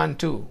lot of fun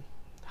too.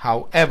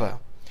 However,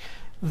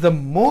 the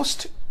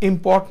most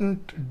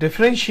important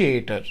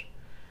differentiator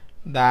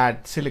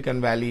that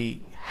Silicon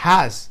Valley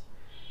has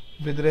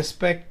with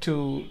respect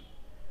to,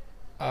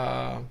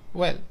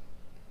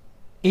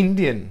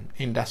 Indian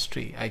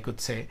industry, I could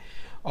say,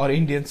 or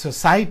Indian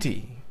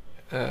society,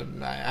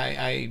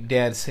 I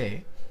dare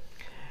say,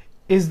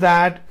 is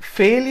that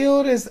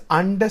failure is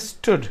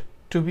understood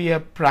to be a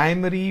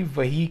primary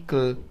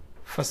vehicle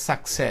for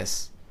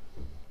success.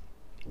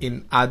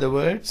 In other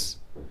words,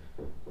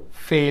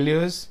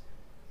 failures,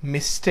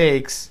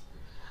 mistakes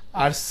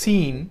are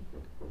seen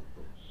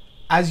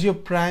as your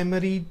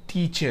primary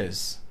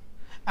teachers,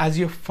 as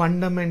your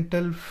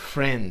fundamental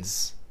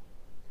friends.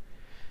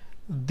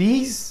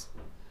 These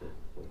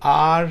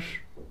are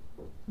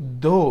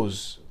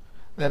those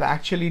that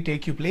actually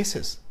take you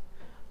places.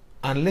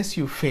 Unless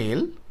you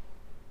fail,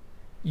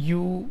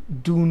 you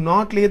do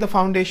not lay the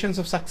foundations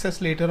of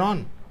success later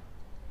on.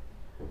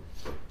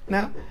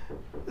 Now,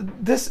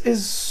 this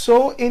is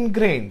so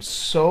ingrained,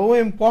 so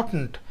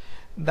important,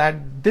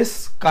 that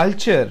this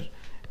culture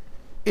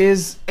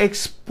is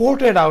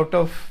exported out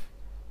of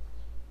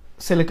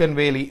Silicon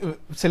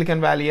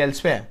Valley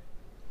elsewhere.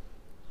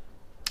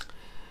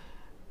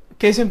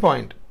 Case in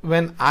point,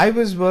 when I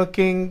was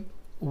working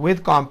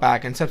with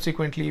Compaq and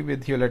subsequently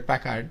with Hewlett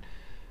Packard,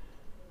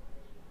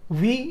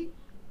 We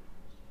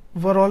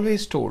were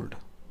always told,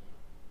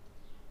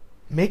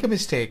 make a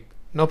mistake,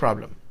 no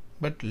problem,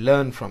 but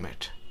learn from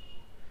it.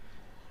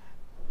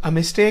 A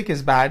mistake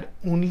is bad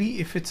only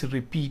if it's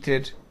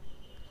repeated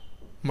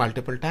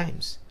multiple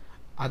times.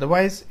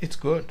 Otherwise, it's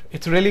good.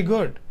 It's really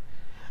good.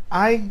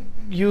 I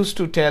used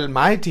to tell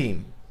my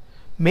team,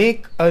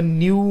 make a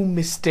new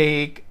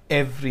mistake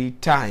every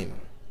time.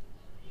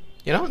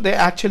 You know, they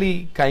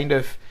actually kind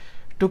of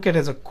took it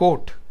as a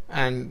quote,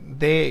 and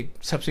they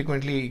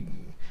subsequently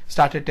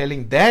started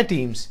telling their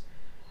teams,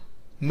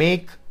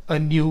 make a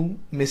new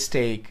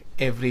mistake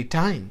every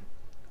time.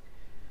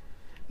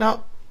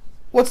 Now,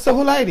 what's the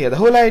whole idea? The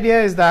whole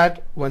idea is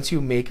that once you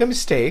make a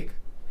mistake,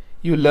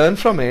 you learn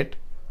from it,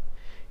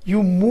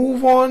 you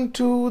move on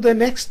to the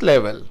next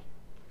level,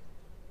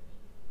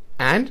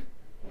 and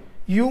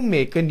you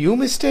make a new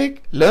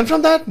mistake, learn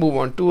from that, move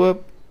on to a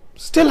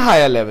still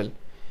higher level,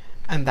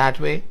 and that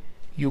way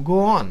you go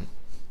on.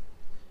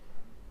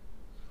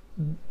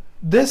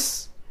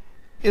 This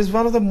is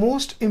one of the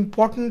most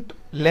important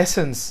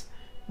lessons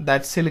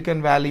that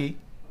Silicon Valley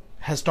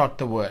has taught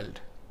the world.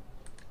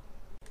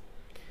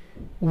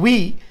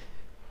 We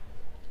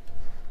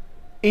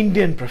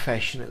Indian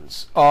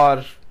professionals,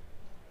 or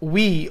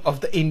we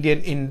of the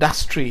Indian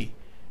industry,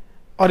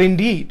 or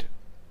indeed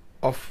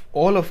of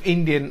all of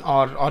Indian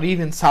or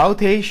even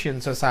South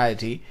Asian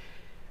society,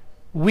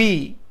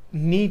 we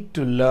need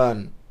to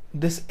learn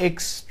this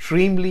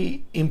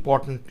extremely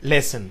important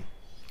lesson.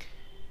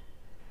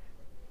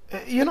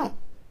 You know,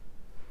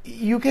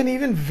 you can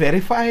even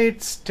verify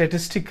it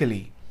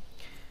statistically.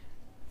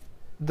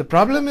 The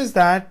problem is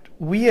that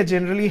we are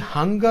generally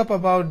hung up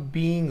about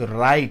being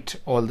right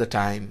all the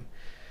time.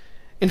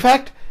 In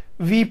fact,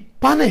 we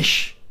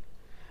punish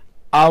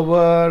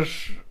our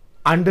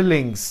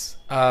underlings,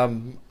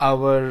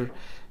 our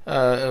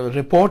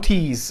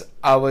reportees,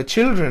 our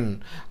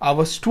children,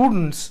 our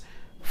students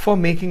for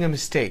making a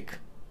mistake.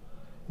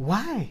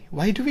 Why?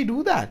 Why do we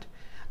do that?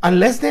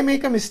 Unless they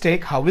make a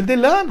mistake, how will they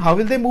learn? How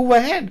will they move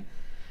ahead?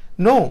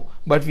 No,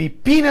 but we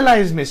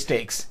penalize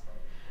mistakes.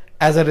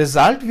 As a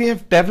result, we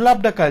have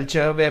developed a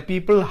culture where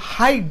people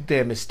hide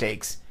their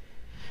mistakes,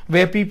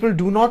 where people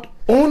do not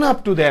own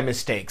up to their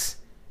mistakes.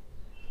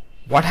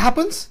 What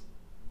happens?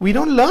 We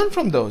don't learn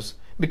from those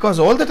because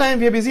all the time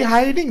we are busy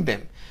hiding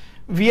them.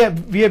 We are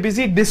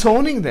busy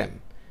disowning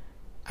them.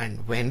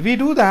 And when we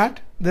do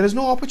that, there is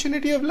no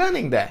opportunity of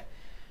learning there.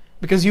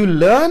 Because you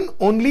learn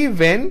only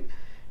when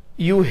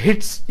you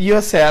hit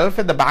yourself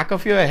at the back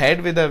of your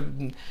head with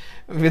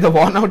a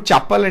worn out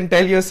chappal and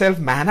tell yourself,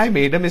 man, I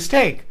made a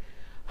mistake.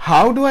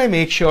 How do I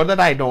make sure that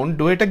I don't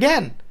do it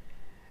again?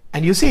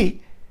 And you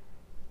see,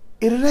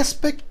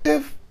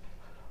 irrespective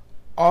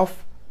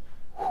of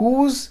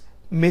whose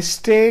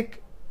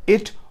mistake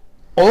it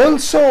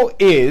also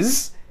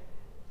is,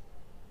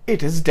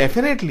 it is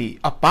definitely,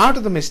 a part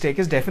of the mistake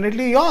is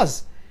definitely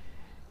yours.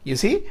 You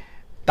see,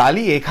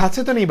 ताली एक हाथ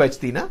से तो नहीं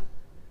बजती ना,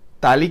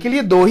 ताली के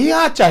लिए दो ही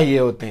हाथ चाहिए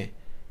होते हैं.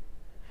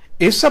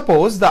 If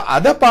suppose the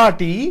other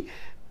party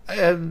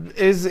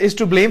is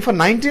to blame for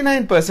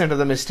 99% of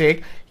the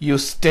mistake, you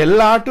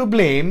still are to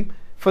blame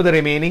for the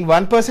remaining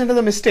 1% of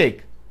the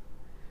mistake.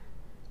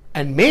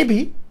 And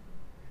maybe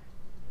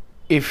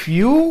if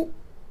you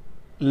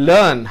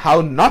learn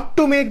how not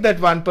to make that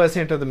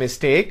 1% of the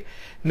mistake,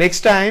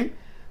 next time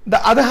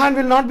the other hand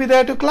will not be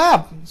there to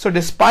clap. So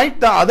despite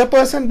the other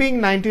person being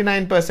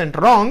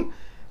 99% wrong,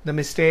 the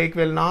mistake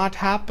will not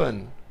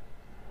happen.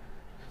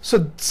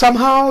 So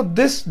somehow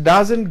this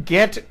doesn't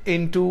get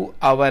into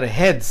our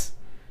heads.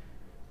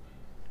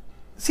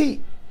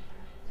 See,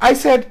 I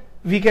said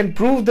we can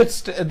prove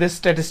this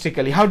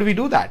statistically. How do we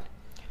do that?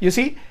 You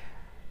see,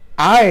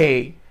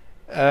 I,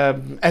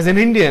 as an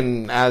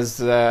Indian, as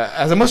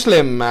a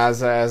Muslim,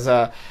 as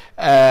an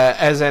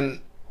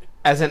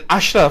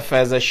ashraf,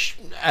 as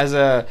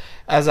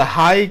a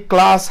high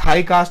class,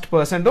 high caste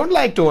person, don't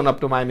like to own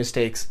up to my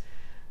mistakes.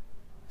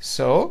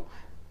 So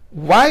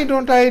why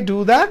don't I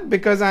do that?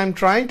 Because I'm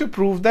trying to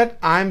prove that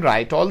I'm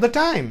right all the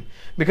time.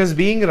 Because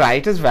being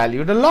right is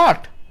valued a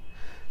lot.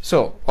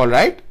 So, all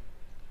right,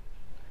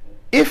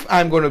 if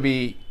I'm going to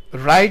be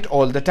right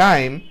all the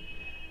time,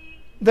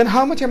 then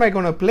how much am I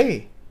going to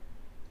play?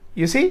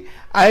 You see,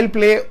 I'll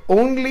play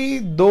only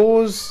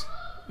those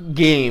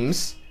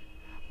games,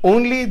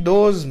 only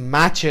those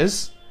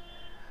matches.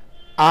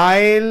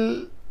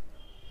 I'll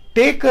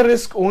take a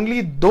risk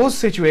only those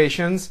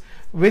situations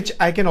which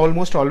I can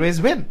almost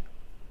always win.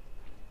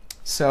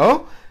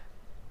 So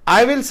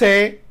I will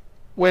say,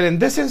 well, in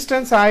this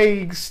instance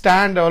I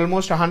stand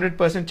almost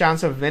 100%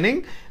 chance of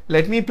winning,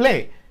 let me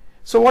play.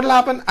 So what will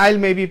happen? I'll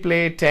maybe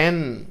play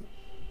 10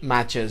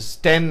 matches,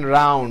 10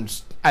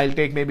 rounds, I'll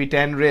take maybe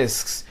 10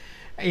 risks.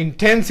 In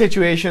 10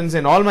 situations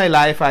in all my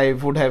life I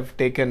would have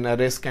taken a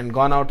risk and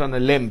gone out on a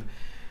limb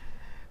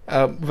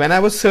when I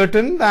was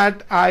certain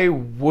that I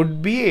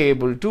would be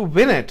able to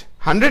win it,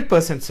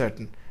 100%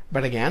 certain.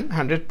 But again,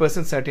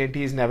 100%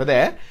 certainty is never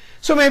there.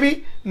 So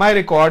maybe my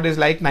record is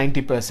like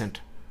 90%.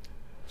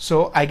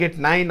 So I get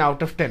 9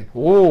 out of 10.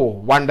 Oh,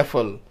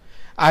 wonderful.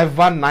 I've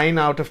won 9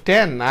 out of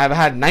 10. I've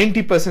had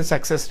 90%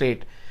 success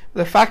rate.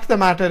 The fact of the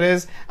matter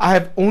is, I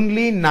have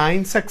only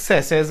 9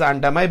 successes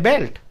under my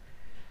belt.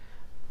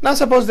 Now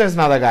suppose there's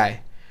another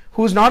guy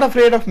who's not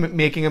afraid of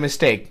making a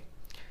mistake.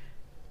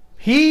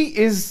 He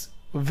is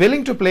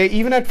willing to play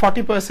even at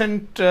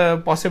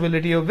 40%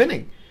 possibility of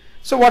winning.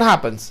 So what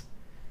happens?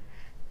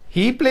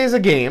 He plays a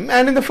game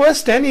and in the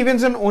first 10 he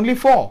wins in only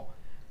 4.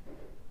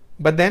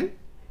 But then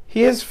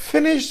he has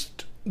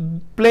finished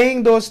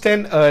playing those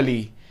 10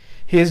 early.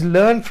 He has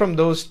learned from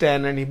those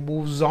 10 and he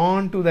moves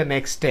on to the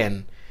next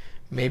 10.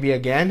 Maybe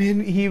again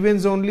he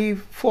wins only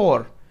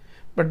 4.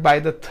 But by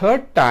the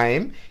third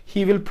time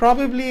he will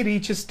probably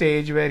reach a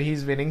stage where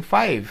he's winning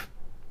 5.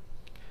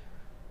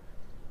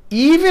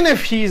 Even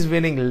if he is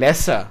winning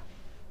lesser,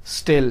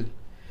 still,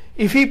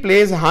 if he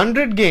plays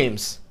 100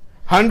 games,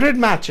 100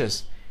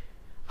 matches,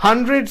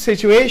 100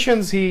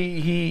 situations,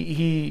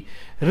 he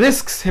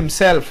risks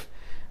himself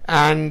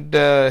and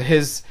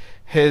his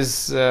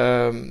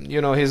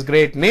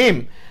great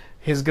name,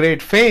 his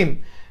great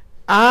fame,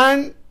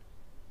 and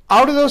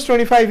out of those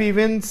 25 he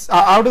wins,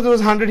 out of those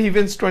 100 he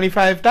wins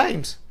 25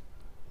 times.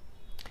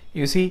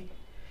 You see,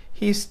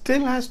 he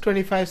still has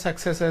 25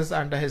 successes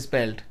under his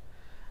belt.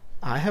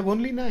 I have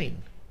only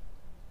 9.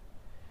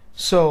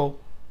 So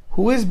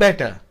who is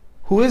better?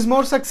 Who is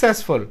more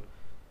successful?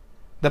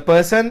 The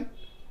person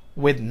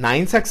with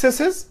 9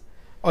 successes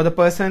or the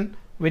person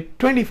with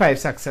 25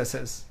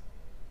 successes?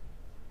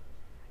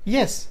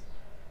 Yes,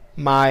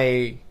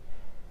 my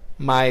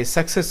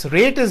success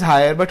rate is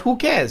higher, but who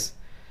cares?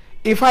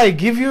 If I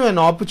give you an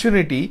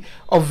opportunity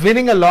of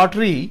winning a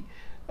lottery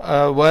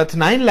worth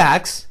 9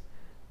 lakhs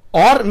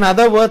or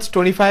another worth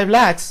 25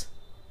 lakhs,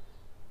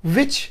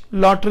 which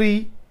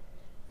lottery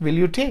will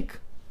you take?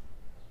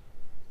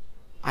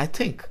 I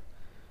think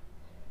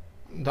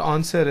the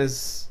answer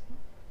is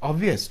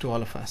obvious to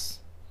all of us.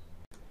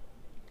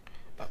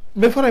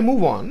 Before I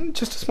move on,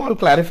 just a small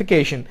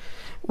clarification.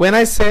 When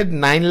I said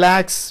 9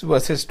 lakhs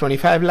versus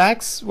 25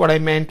 lakhs, what I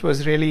meant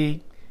was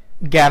really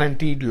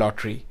guaranteed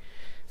lottery.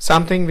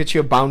 Something which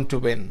you're bound to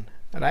win,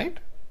 right?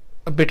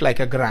 A bit like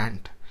a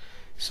grant.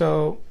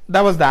 So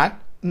that was that.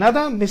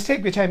 Another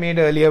mistake which I made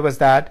earlier was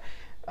that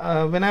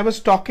when I was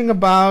talking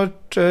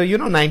about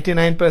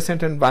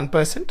 99% and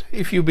 1%,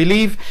 if you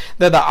believe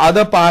that the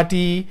other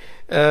party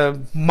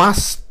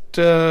must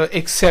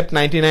accept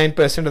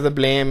 99% of the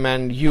blame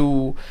and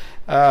you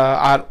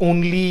are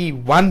only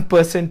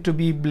 1% to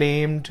be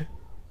blamed,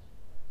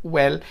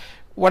 well,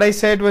 what I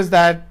said was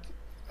that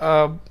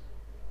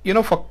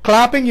for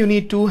clapping you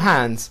need 2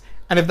 hands,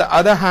 and if the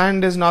other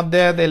hand is not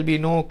there, there'll be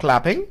no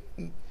clapping.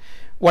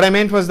 What I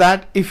meant was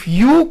that if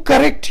you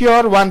correct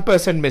your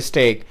 1%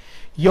 mistake,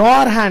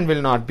 your hand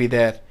will not be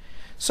there.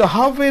 So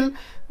how will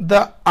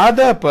the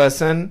other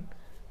person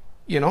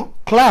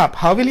clap?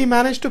 How will he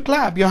manage to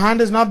clap? Your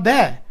hand is not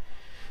there.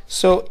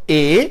 So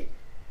A,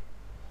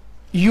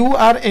 you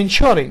are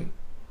ensuring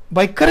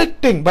by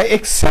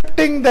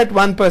accepting that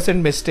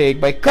 1%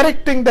 mistake, by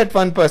correcting that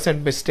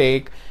 1%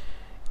 mistake,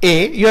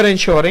 A, you're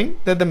ensuring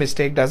that the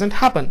mistake doesn't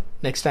happen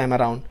next time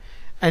around.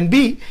 And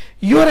B,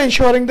 you're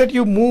ensuring that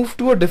you move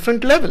to a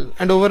different level.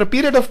 And over a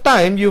period of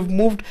time, you've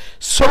moved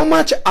so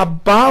much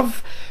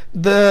above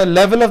the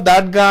level of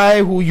that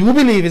guy who you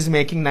believe is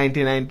making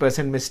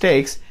 99%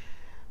 mistakes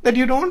that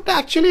you don't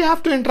actually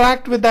have to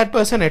interact with that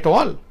person at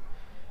all.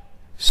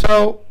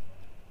 So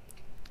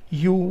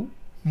you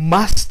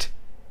must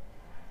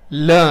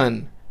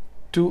learn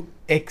to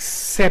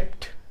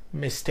accept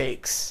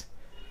mistakes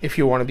if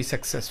you want to be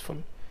successful.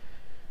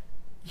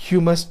 You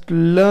must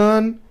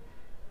learn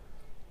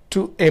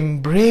to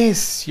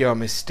embrace your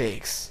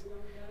mistakes.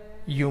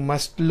 You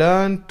must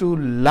learn to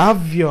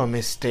love your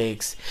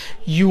mistakes.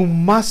 You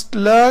must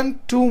learn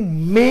to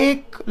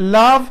make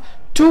love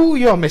to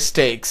your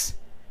mistakes.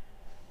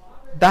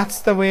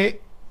 That's the way,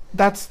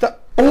 that's the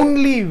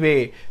only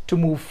way to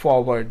move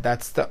forward.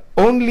 That's the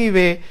only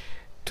way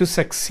to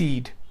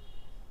succeed.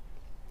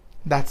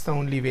 That's the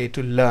only way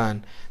to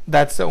learn.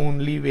 That's the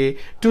only way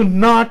to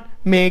not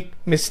make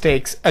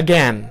mistakes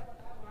again.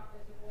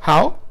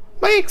 How?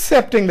 By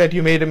accepting that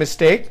you made a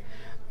mistake,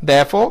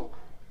 therefore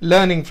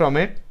learning from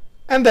it,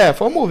 and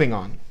therefore moving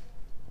on.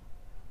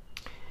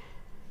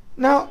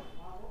 Now,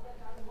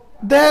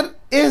 there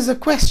is a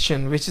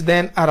question which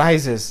then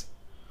arises.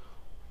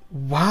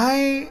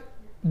 Why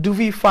do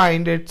we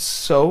find it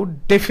so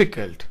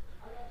difficult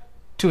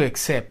to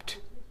accept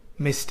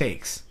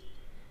mistakes?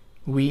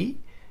 We,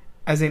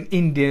 as in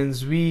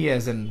Indians, we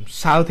as in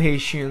South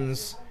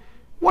Asians,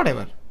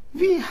 whatever,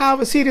 we have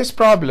a serious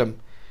problem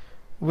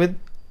with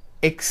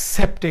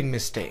accepting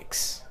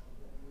mistakes.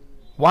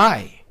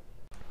 Why?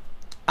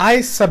 I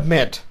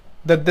submit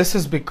that this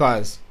is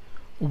because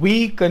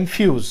we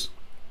confuse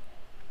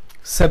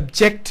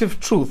subjective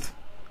truth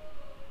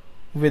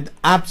with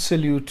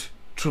absolute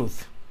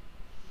truth.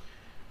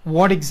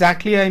 What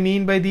exactly I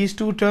mean by these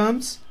two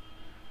terms?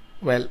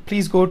 Well,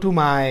 please go to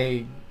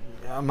my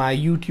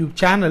YouTube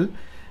channel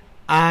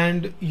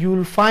and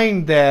you'll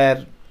find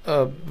there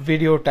a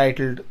video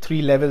titled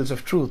 3 Levels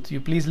of Truth.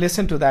 You please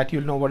listen to that,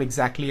 you'll know what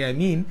exactly I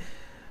mean.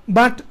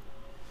 But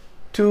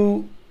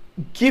to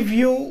give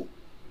you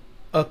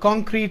a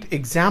concrete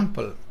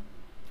example,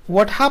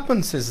 what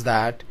happens is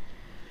that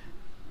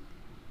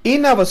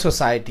in our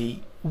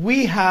society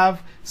we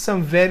have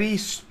some very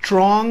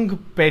strong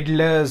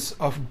peddlers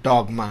of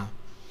dogma.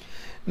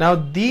 Now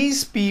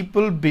these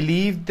people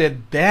believe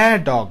that their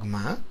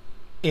dogma,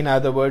 in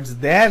other words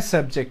their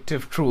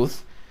subjective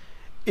truth,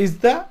 is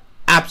the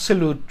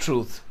absolute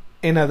truth,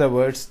 in other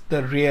words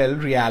the real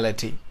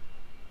reality.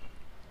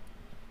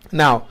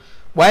 Now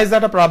why is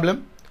that a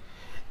problem?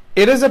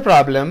 It is a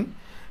problem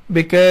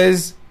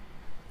because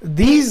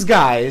these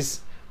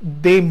guys,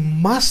 they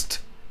must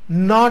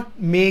not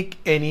make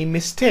any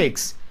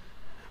mistakes,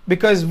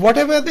 because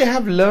whatever they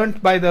have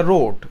learnt by the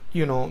rote,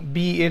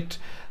 be it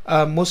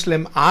a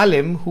Muslim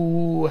alim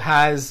who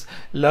has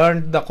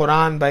learnt the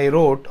Quran by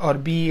rote, or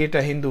be it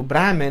a Hindu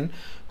Brahmin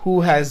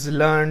who has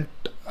learnt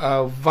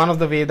one of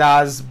the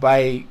Vedas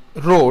by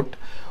rote,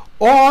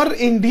 or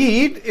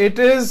indeed it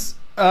is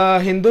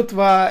a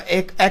Hindutva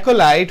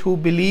acolyte who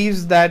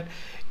believes that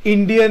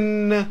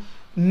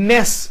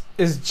Indian-ness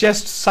is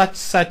just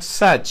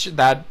such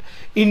that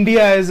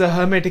India is a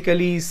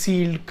hermetically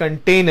sealed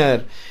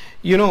container.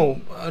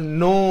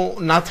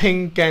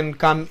 Nothing can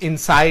come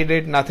inside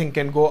it, nothing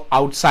can go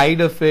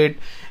outside of it,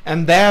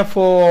 and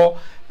therefore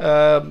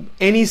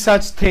any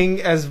such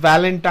thing as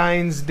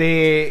Valentine's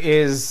Day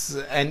is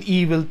an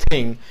evil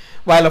thing,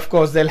 while of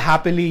course they'll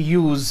happily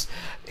use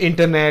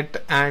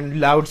internet and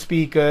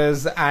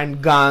loudspeakers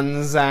and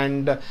guns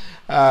and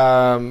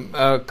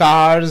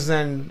cars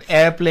and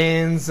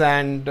airplanes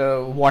and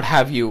what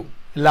have you,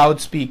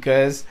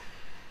 loudspeakers.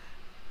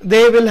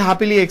 They will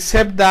happily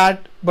accept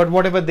that, but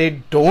whatever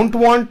they don't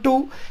want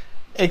to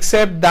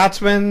accept,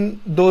 that's when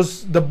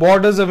the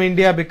borders of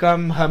India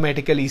become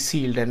hermetically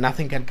sealed and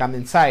nothing can come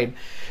inside.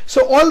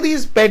 So all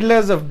these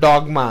peddlers of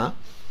dogma,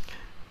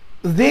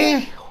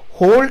 they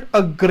hold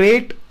a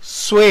great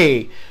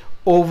sway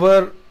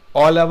over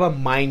all our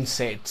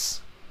mindsets.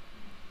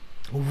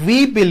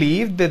 We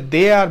believe that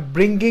they are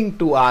bringing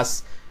to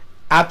us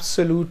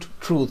absolute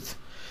truth,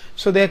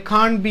 so there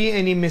can't be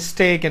any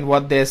mistake in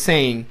what they're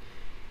saying.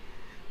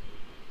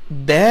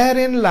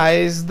 Therein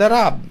lies the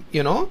rub.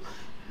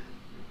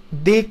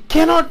 They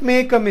cannot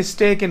make a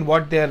mistake in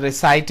what they are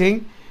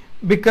reciting,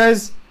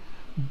 because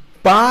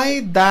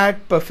by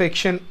that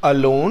perfection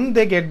alone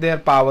they get their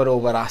power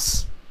over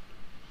us.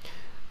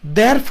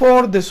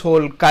 Therefore this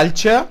whole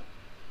culture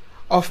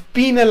of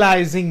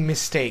penalizing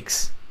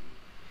mistakes,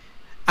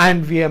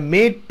 and we are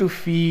made to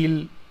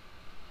feel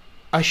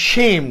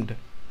ashamed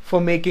for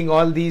making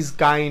all these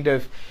kind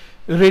of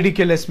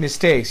ridiculous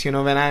mistakes.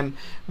 When I'm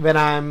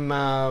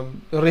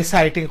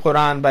reciting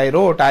Quran by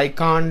rote, I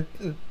can't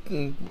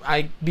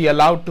be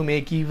allowed to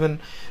make even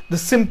the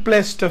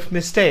simplest of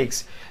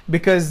mistakes,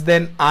 because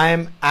then I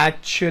am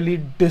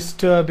actually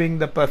disturbing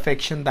the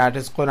perfection that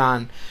is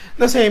Quran.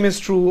 The same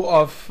is true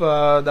of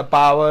the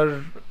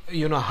power,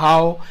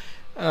 how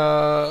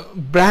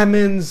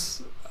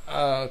Brahmins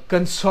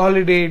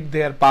consolidate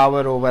their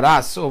power over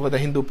us, over the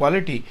Hindu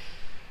polity,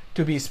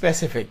 to be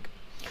specific.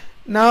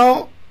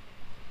 Now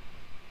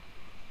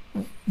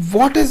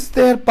what is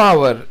their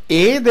power?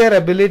 Their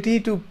ability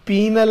to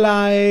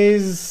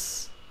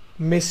penalize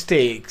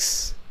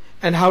mistakes.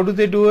 And how do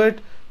they do it?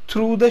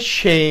 Through the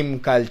shame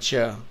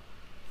culture,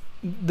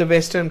 the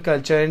Western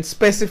culture, and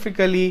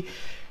specifically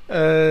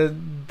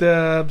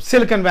the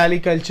Silicon Valley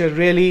culture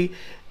really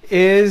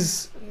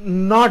is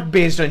not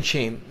based on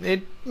shame.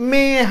 It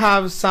may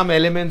have some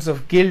elements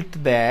of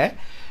guilt there,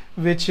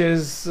 which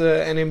is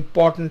an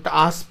important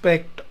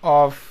aspect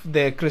of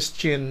their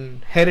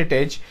Christian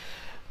heritage,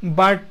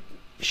 but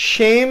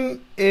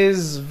shame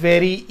is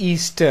very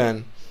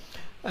Eastern.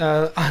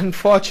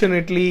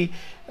 Unfortunately,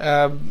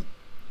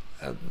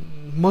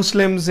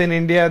 Muslims in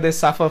India, they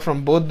suffer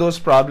from both those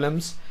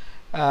problems,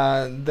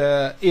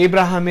 the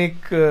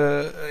Abrahamic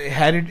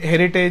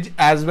heritage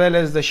as well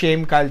as the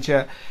shame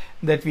culture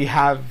that we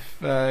have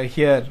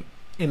here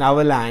in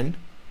our land.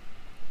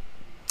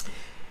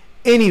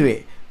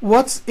 Anyway,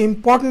 what's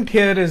important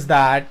here is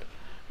that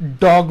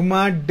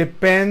dogma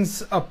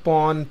depends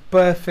upon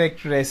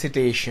perfect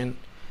recitation.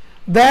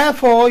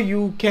 Therefore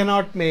you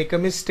cannot make a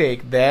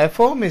mistake.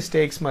 Therefore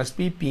mistakes must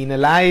be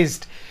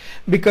penalized,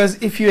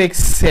 because if you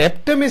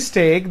accept a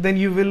mistake, then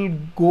you will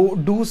go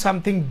do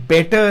something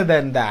better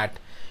than that.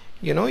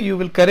 You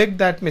will correct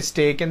that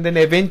mistake, and then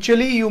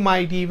eventually you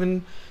might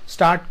even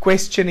start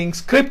questioning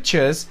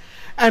scriptures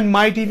and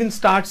might even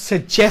start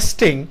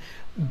suggesting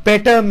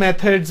better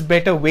methods,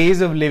 better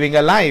ways of living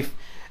a life.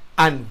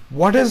 And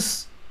what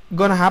is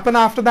going to happen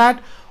after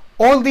that?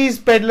 All these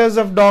peddlers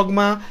of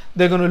dogma,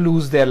 they're going to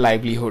lose their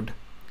livelihood.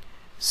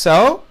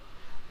 So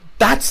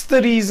that's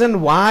the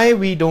reason why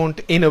we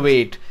don't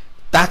innovate.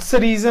 That's the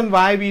reason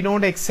why we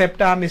don't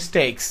accept our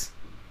mistakes.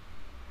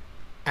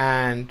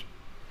 And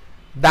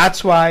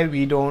that's why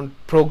we don't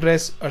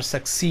progress or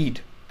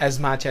succeed as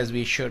much as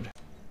we should.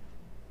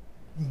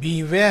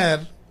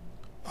 Beware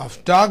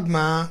of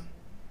dogma.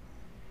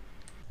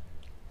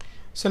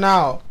 So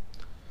now,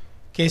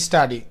 case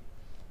study.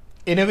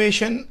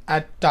 Innovation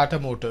at Tata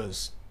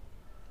Motors.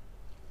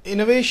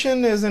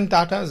 Innovation is in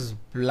Tata's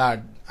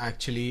blood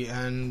actually,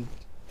 and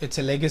it's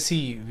a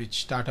legacy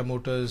which Tata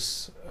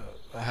Motors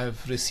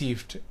have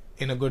received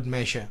in a good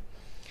measure.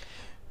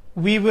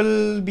 We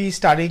will be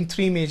studying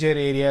three major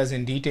areas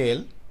in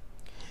detail: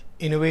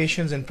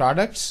 innovations in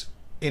products,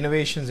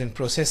 innovations in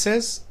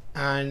processes,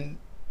 and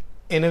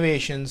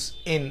innovations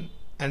in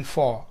and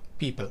for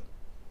people.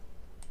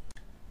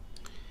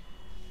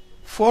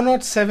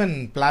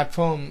 407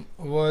 platform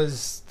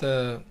was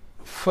the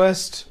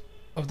first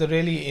of the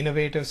really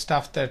innovative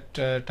stuff that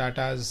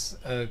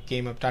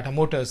Tata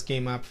Motors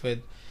came up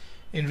with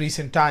in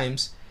recent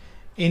times.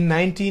 In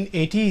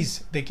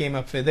 1980s they came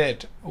up with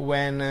it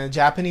when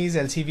Japanese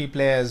LCV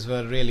players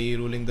were really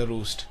ruling the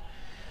roost.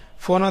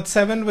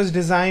 407 was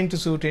designed to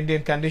suit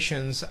Indian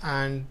conditions,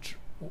 and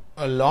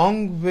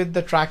along with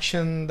the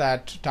traction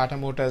that Tata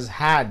Motors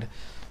had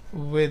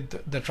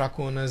with the truck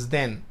owners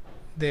then,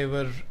 they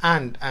were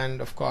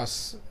and of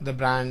course the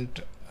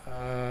brand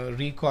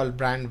recall,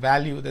 brand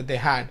value that they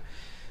had,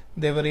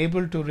 they were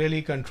able to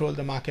really control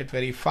the market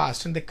very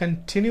fast, and they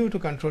continue to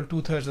control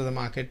 2/3 of the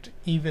market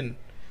even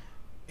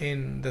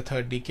in the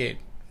third decade.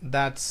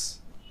 That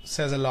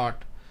says a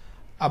lot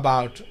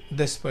about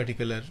this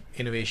particular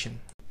innovation.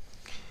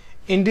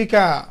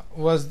 Indica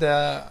was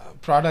the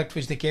product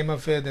which they came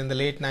up with in the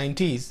late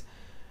 90s.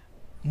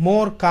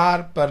 More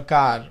car per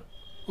car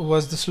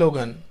was the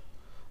slogan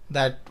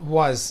that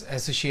was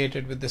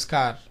associated with this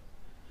car.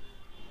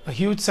 A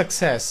huge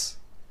success,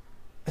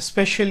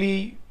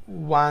 especially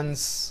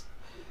once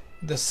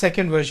the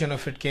second version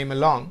of it came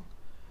along.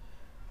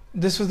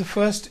 This was the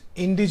first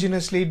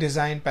indigenously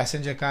designed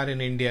passenger car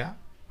in India.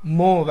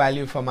 More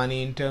value for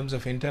money in terms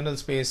of internal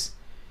space,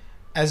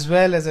 as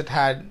well as it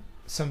had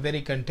some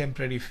very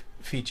contemporary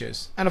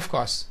features. And of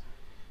course,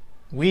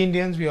 we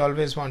Indians, we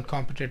always want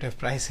competitive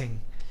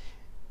pricing.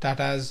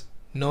 Tata's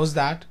knows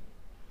that,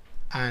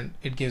 and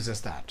it gives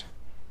us that.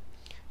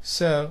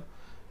 So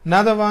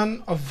another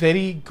one of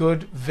very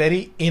good,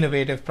 very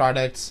innovative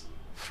products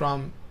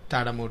from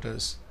Tata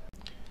Motors.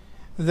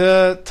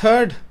 The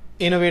third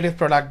innovative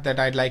product that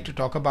I'd like to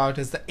talk about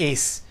is the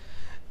Ace,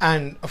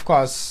 and of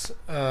course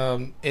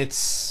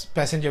its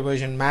passenger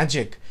version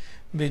Magic,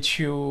 which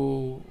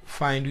you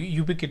find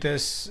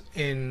ubiquitous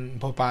in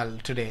Bhopal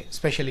today,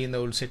 especially in the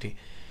old city.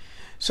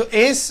 So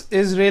Ace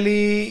is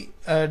really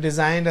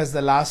designed as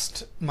the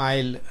last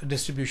mile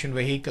distribution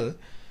vehicle.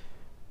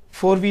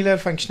 Four-wheeler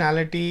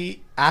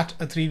functionality at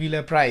a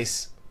three-wheeler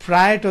price.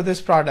 Prior to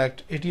this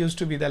product, it used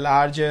to be the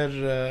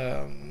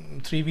larger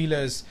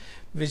three-wheelers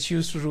which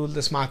used to rule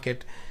this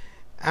market,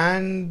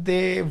 and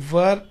they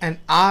were and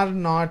are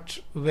not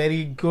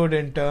very good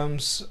in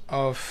terms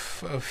of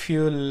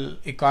fuel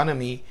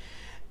economy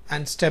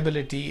and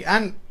stability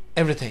and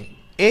everything.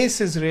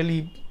 Ace is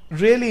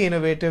really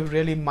innovative,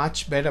 really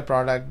much better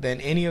product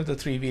than any of the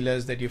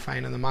three-wheelers that you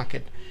find on the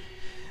market.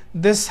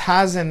 This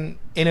has an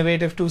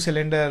innovative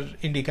two-cylinder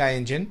Indica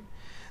engine.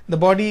 The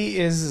body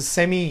is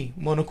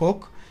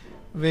semi-monocoque,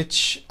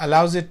 which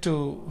allows it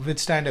to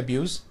withstand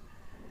abuse.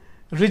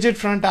 Rigid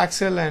front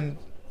axle and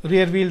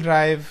rear wheel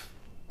drive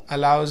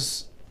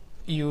allows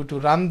you to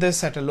run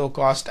this at a low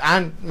cost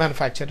and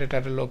manufacture it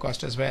at a low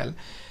cost as well.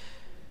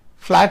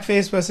 Flat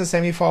face versus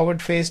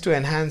semi-forward face to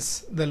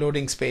enhance the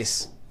loading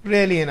space.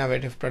 Really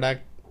innovative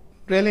product,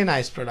 really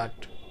nice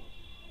product.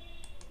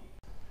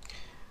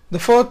 The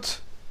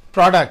fourth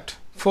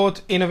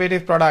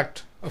innovative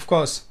product, of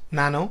course,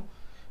 Nano,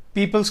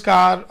 people's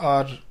car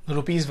or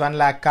rupees 1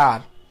 lakh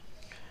car.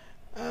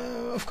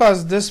 Of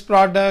course, this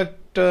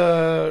product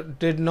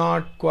did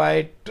not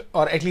quite,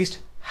 or at least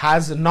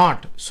has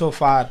not so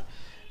far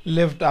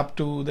lived up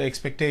to the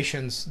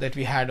expectations that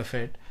we had of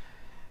it.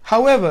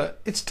 However,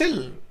 it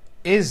still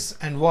is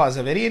and was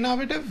a very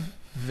innovative,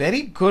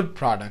 very good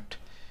product.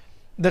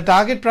 The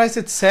target price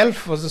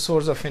itself was a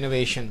source of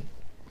innovation.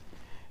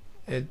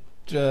 It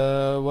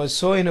was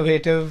so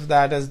innovative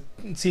that a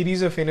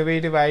series of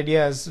innovative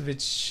ideas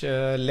which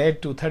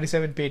led to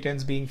 37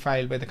 patents being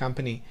filed by the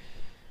company.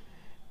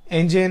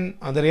 Engine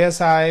on the rear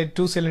side,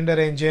 two-cylinder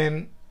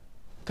engine.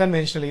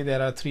 Conventionally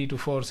there are 3 to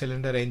 4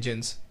 cylinder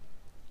engines.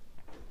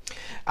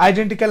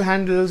 Identical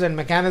handles and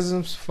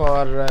mechanisms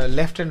for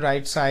left and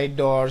right side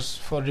doors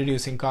for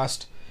reducing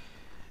cost,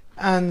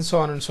 and so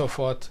on and so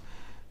forth.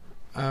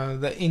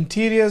 The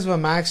interiors were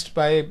maxed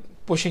by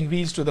pushing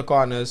wheels to the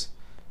corners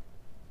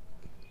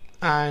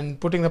and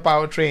putting the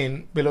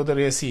powertrain below the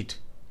rear seat.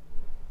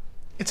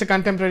 It's a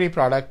contemporary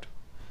product.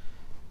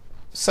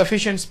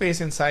 Sufficient space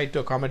inside to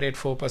accommodate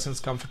 4 persons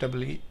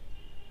comfortably.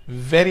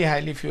 Very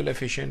highly fuel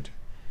efficient.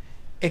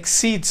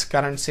 Exceeds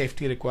current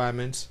safety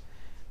requirements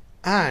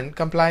and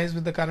complies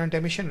with the current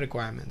emission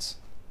requirements.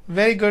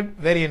 Very good,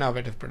 very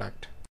innovative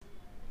product.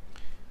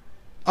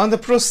 On the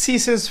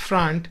processes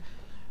front,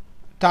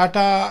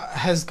 Tata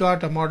has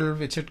got a model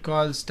which it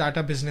calls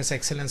Tata Business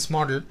Excellence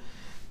Model.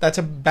 That's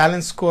a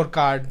balanced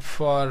scorecard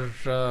for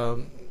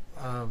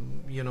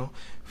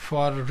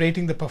for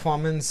rating the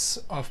performance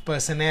of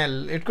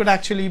personnel, it could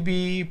actually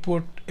be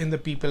put in the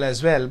people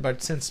as well.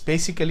 But since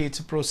basically it's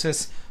a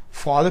process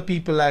for the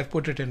people, I've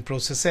put it in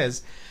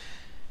processes.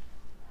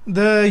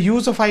 The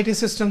use of IT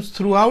systems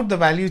throughout the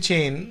value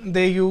chain,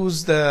 they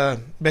use the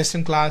best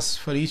in class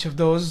for each of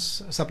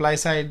those. Supply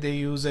side, they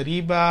use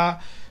Ariba.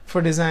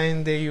 For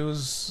design, they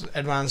use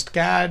advanced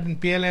CAD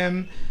and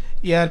PLM.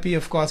 ERP,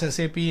 of course,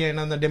 SAP. And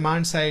on the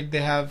demand side,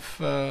 they have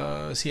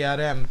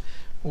CRM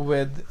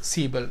with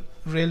Siebel.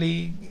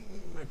 Really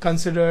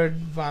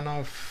considered one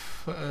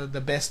of the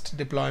best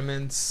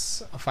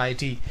deployments of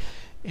IT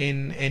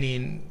in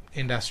any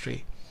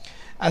industry.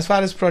 As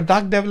far as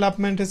product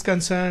development is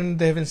concerned,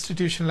 they have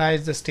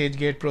institutionalized the stage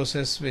gate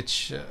process,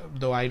 which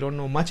though I don't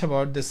know much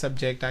about this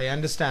subject, I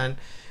understand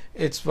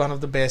it's one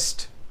of the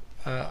best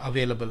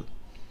available.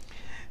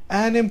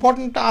 An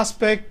important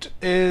aspect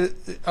is,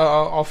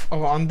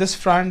 on this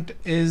front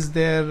is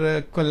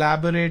their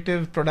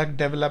collaborative product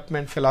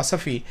development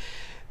philosophy.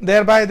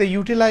 Thereby they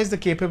utilize the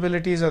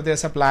capabilities of their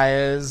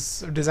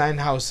suppliers, design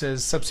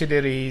houses,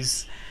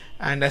 subsidiaries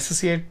and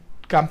associate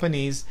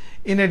companies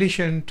in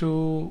addition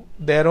to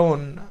their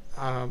own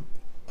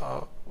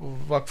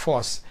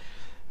workforce.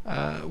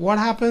 What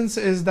happens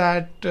is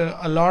that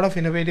a lot of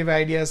innovative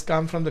ideas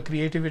come from the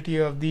creativity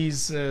of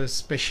these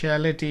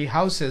specialty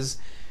houses.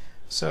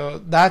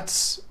 So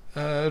that's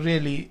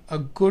really a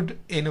good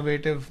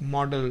innovative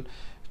model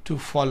to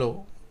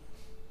follow.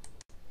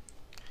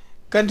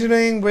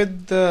 Continuing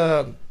with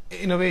the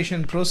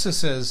innovation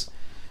processes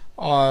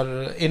or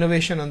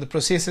innovation on the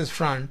processes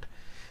front,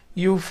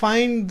 you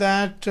find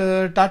that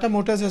Tata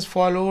Motors has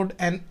followed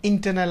an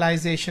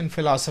internalization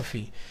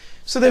philosophy.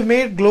 So they've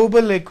made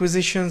global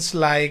acquisitions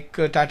like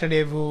Tata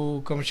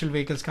Daewoo Commercial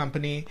Vehicles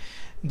Company,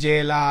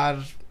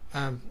 JLR,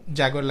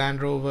 Jaguar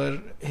Land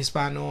Rover,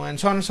 Hispano, and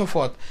so on and so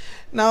forth.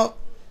 Now,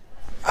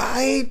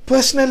 I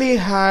personally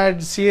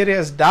had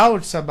serious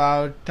doubts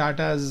about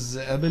Tata's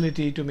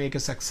ability to make a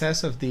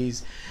success of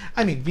these.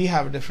 I mean, we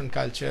have a different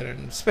culture,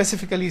 and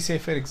specifically, say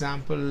for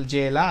example,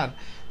 JLR,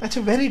 that's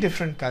a very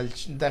different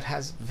culture, that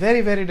has very,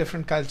 very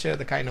different culture.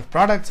 The kind of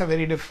products are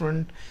very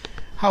different.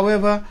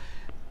 However,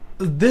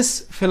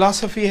 this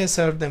philosophy has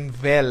served them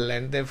well,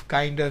 and they've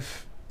kind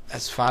of,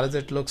 as far as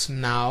it looks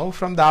now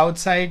from the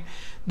outside,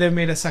 they've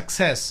made a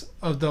success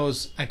of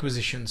those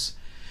acquisitions.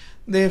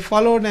 They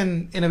followed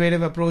an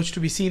innovative approach to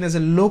be seen as a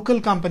local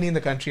company in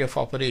the country of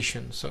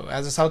operation. So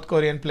as a South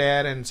Korean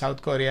player in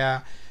South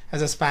Korea,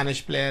 as a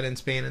Spanish player in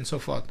Spain, and so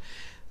forth.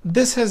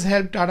 This has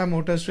helped Tata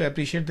Motors to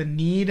appreciate the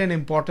need and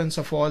importance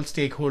of all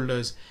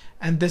stakeholders,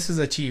 and this is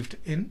achieved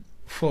in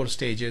 4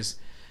 stages.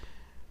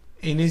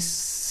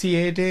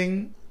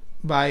 Initiating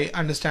by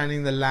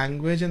understanding the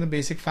language and the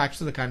basic facts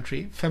of the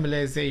country,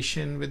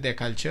 familiarization with their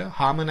culture,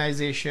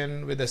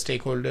 harmonization with the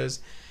stakeholders,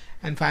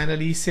 and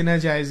finally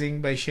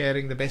synergizing by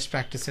sharing the best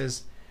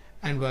practices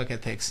and work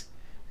ethics.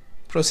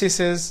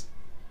 Processes,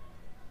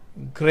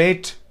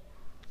 great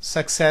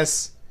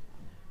success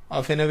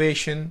of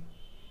innovation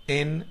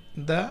in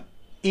the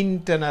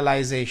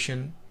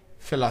internalization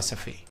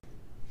philosophy.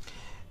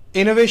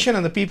 Innovation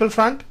on the people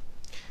front,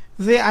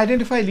 they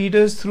identify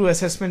leaders through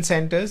assessment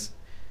centers.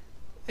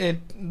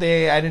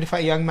 They identify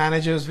young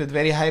managers with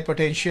very high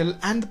potential,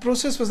 and the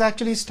process was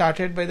actually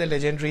started by the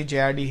legendary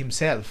JRD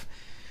himself.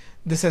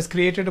 This has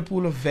created a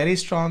pool of very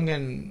strong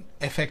and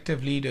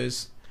effective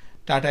leaders.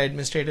 Tata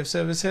Administrative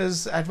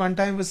Services at one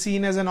time was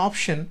seen as an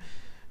option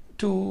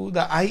to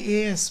the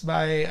IAS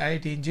by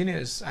IIT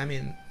engineers. I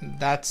mean,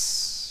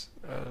 that's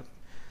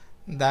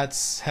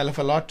hell of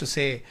a lot to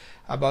say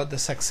about the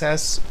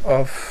success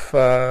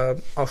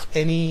of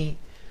any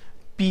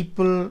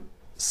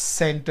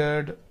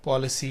people-centered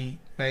policy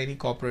by any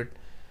corporate.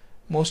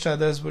 Most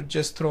others would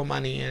just throw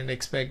money and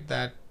expect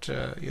that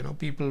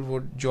people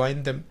would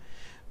join them.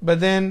 But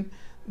then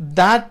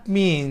that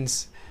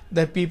means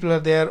that people are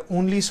there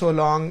only so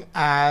long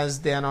as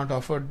they are not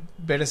offered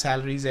better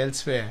salaries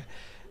elsewhere.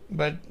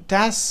 But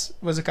TAS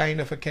was a kind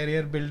of a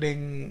career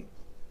building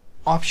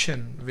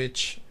option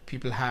which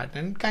people had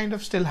and kind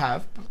of still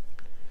have.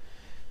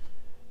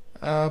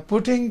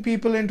 Putting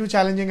people into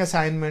challenging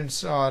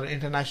assignments or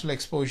international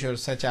exposure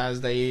such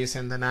as the ACE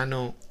and the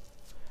Nano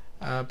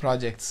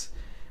projects.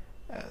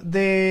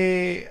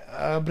 They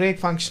break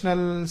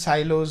functional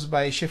silos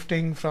by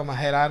shifting from a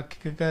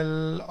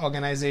hierarchical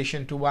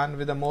organization to one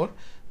with a more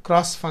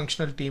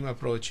cross-functional team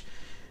approach.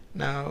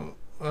 Now,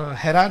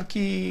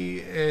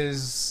 hierarchy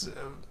is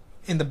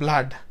in the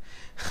blood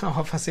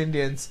of us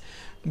Indians,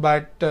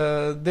 but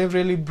they've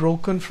really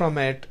broken from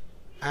it,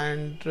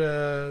 and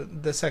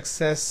the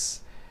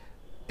success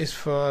is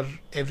for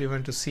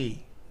everyone to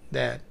see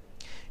there.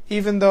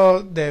 Even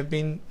though they've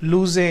been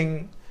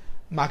losing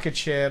market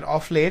share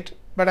of late,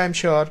 but I'm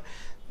sure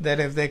that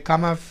if they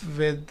come up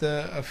with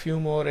a few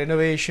more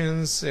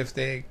innovations, if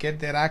they get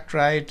their act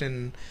right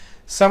in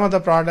some of the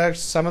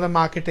products, some of the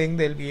marketing,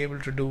 they'll be able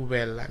to do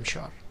well, I'm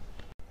sure.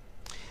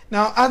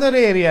 Now, other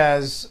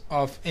areas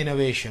of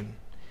innovation.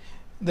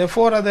 There are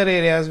 4 other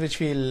areas which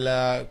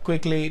we'll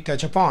quickly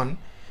touch upon.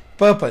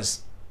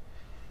 Purpose.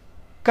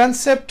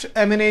 Concept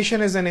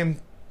emanation is an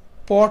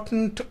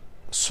important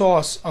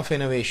source of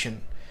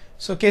innovation.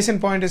 So case in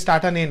point is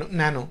Tata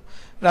Nano.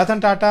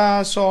 Ratan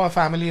Tata saw a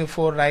family of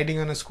 4 riding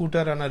on a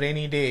scooter on a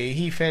rainy day.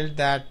 He felt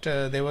that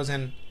there was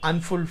an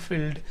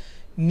unfulfilled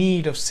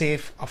need of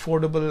safe,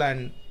 affordable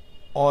and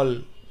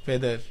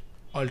all-weather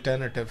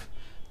alternative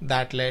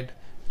that led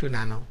to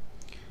Nano.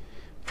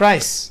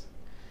 Pricing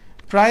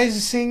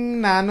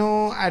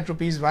Nano at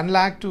rupees 1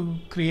 lakh to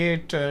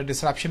create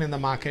disruption in the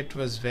market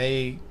was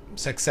very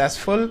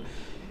successful.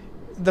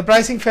 The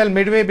pricing fell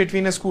midway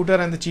between a scooter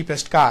and the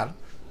cheapest car.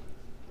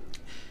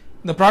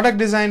 The product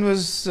design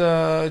was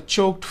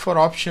choked for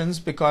options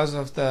because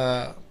of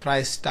the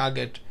price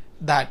target.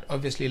 That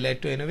obviously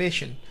led to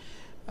innovation.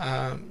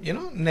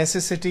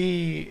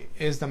 Necessity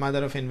is the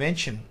mother of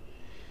invention.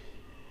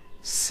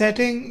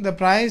 Setting the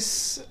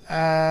price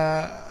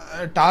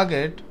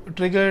target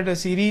triggered a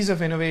series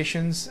of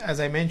innovations, as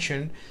I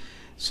mentioned.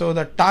 So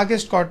the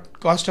target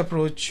cost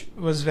approach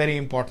was very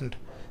important.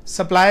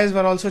 Suppliers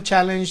were also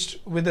challenged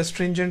with a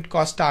stringent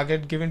cost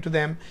target given to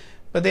them,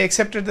 but they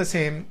accepted the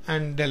same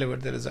and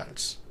delivered the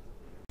results.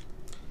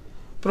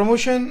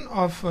 Promotion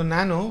of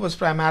Nano was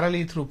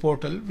primarily through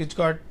Portal, which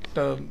got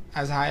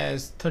as high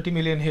as 30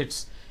 million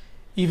hits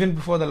even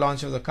before the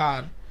launch of the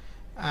car.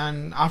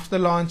 And after the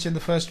launch in the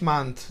first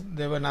month,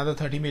 there were another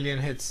 30 million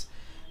hits.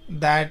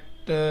 That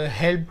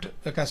helped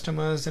the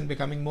customers in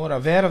becoming more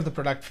aware of the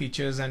product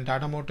features, and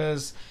Tata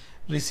Motors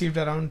received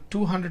around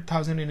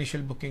 200,000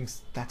 initial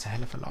bookings. That's a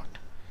hell of a lot.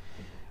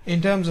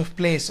 In terms of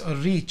place or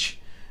reach,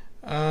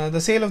 the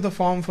sale of the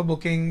form for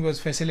booking was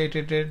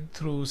facilitated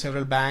through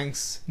several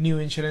banks. New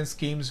insurance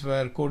schemes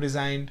were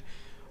co-designed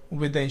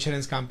with the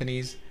insurance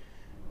companies,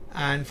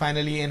 and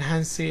finally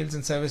enhanced sales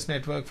and service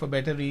network for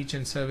better reach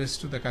and service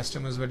to the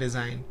customers were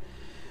designed.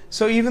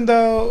 So even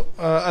though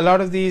a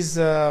lot of these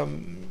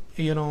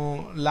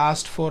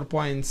last 4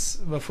 points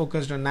were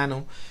focused on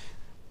Nano,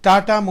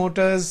 Tata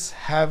Motors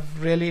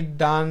have really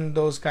done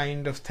those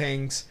kind of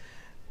things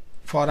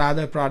for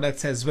other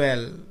products as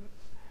well.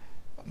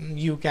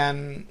 You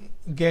can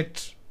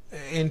get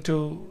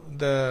into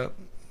the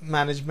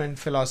management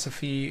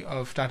philosophy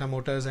of Tata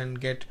Motors and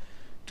get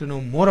to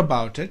know more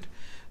about it.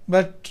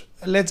 But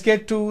let's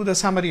get to the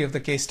summary of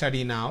the case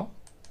study now.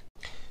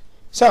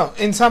 So,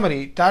 in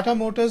summary, Tata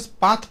Motors'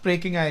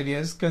 path-breaking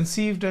ideas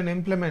conceived and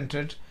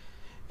implemented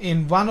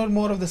in one or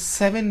more of the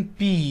 7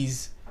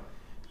 P's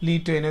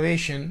lead to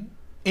innovation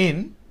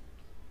in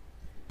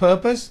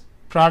purpose,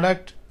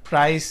 product,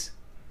 price,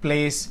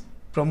 place,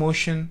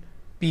 promotion,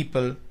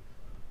 people,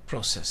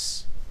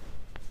 process.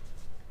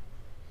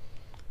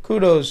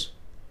 Kudos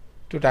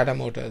to Tata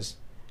Motors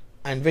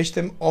and wish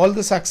them all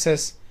the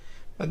success,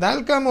 but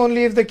that'll come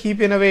only if they keep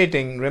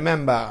innovating.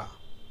 Remember,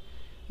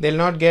 they'll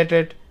not get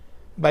it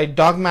by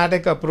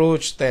dogmatic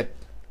approach that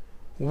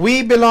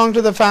we belong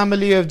to the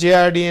family of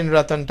JRD and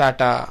Ratan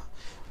Tata,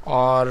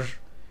 or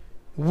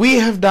we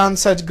have done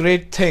such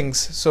great things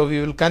so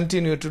we will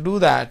continue to do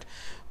that,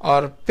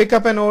 or pick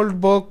up an old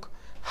book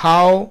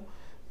how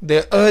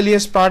the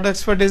earliest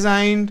products were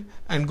designed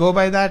and go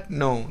by that.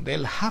 No,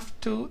 they'll have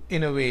to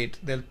innovate.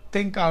 They'll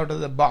think out of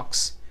the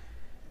box,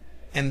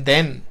 and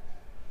then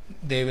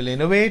they will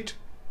innovate,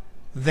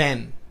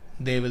 then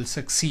they will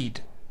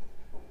succeed.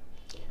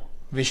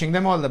 Wishing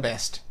them all the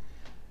best.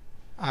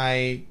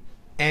 I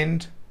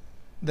end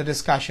the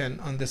discussion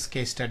on this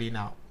case study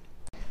now.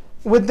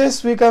 With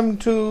this, we come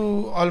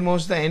to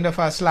almost the end of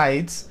our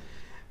slides,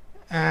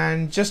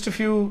 and just a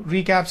few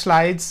recap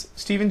slides.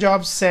 Steve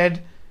Jobs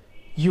said,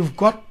 "You've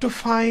got to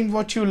find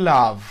what you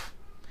love.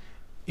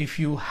 If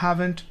you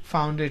haven't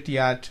found it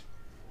yet,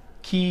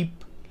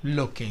 keep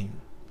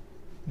looking.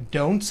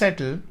 Don't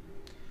settle.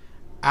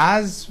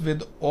 As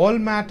with all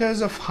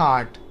matters of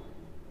heart,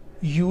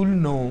 you'll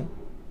know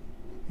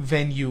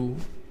when you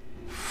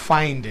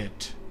find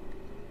it."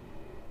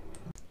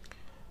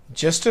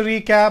 Just a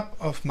recap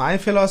of my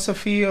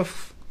philosophy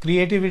of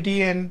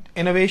creativity and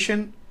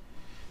innovation,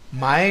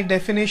 my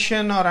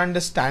definition or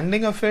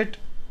understanding of it,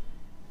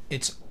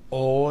 it's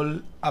all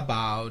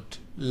about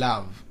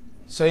love.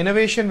 So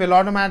innovation will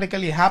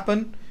automatically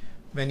happen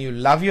when you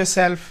love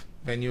yourself,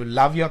 when you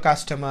love your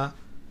customer,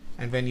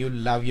 and when you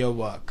love your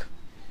work.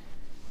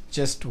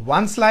 Just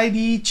one slide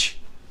each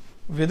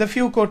with a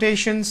few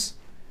quotations,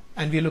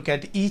 and we look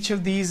at each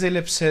of these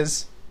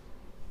ellipses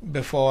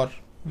before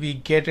we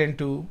get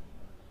into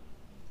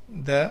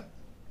the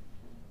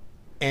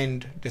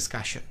end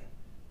discussion.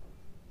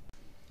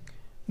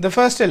 The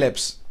first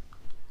ellipse,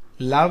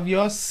 love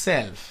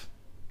yourself.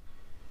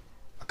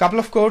 A couple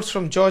of quotes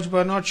from George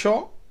Bernard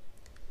Shaw.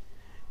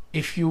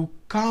 If you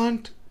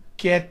can't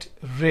get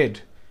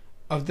rid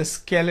of the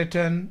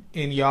skeleton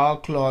in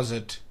your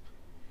closet,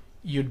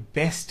 you'd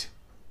best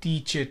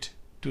teach it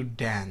to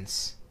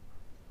dance.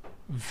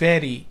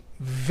 Very,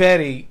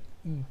 very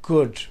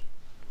good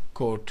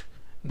quote,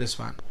 this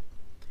one.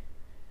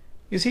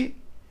 You see,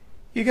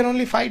 you can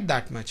only fight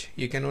that much.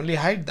 You can only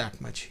hide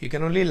that much. You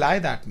can only lie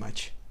that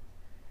much.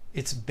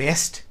 It's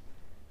best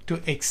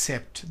to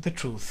accept the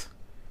truth,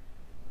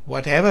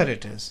 whatever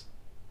it is,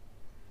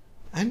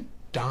 and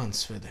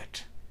dance with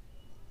it.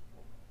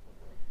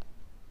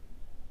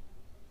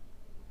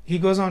 He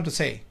goes on to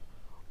say,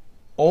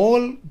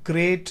 all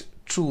great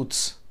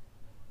truths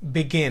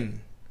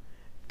begin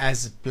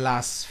as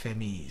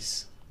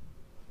blasphemies.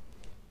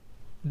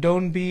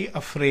 Don't be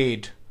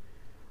afraid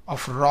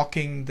of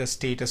rocking the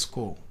status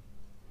quo.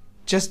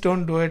 Just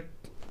don't do it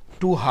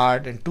too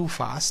hard and too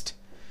fast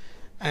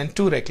and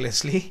too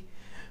recklessly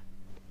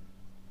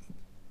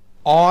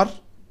or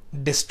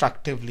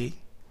destructively,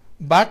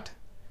 but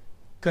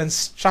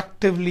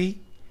constructively,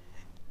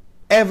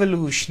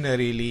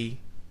 evolutionarily.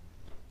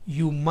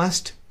 You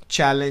must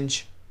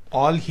challenge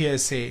all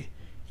hearsay.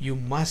 You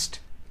must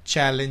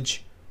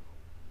challenge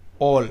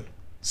all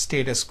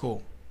status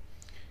quo.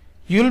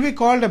 You will be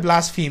called a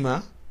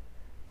blasphemer,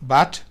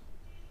 but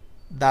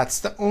that's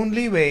the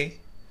only way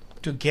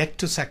to get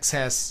to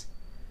success.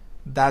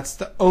 That's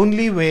the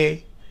only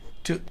way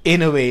to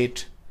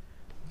innovate.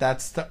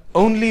 That's the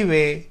only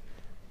way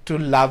to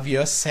love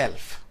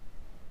yourself.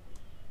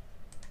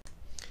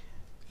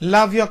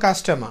 Love your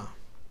customer.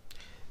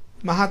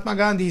 Mahatma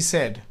Gandhi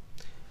said,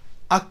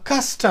 a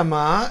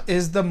customer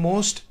is the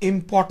most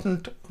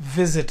important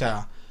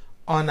visitor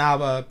on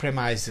our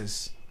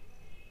premises.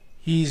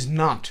 He is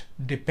not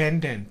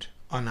dependent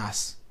on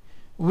us.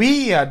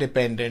 We are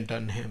dependent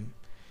on him.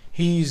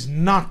 He is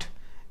not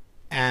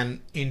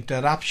an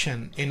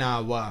interruption in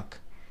our work.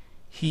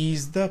 He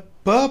is the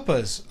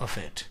purpose of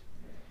it.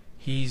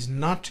 He is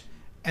not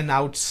an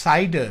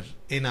outsider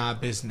in our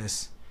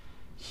business.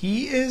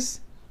 He is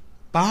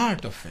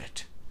part of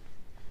it.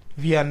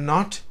 We are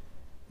not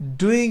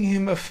doing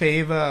him a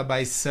favor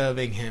by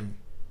serving him.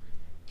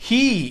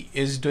 He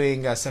is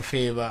doing us a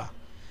favor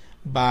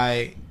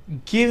by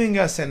giving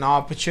us an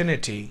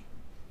opportunity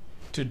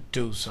to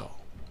do so.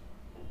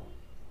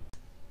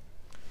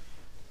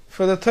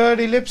 For the third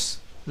ellipse,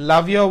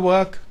 love your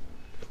work.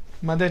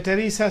 Mother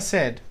Teresa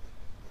said,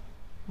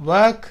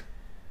 work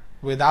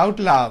without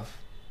love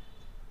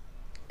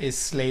is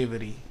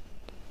slavery.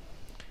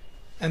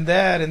 And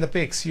there in the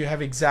pics you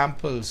have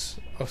examples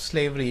of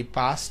slavery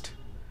past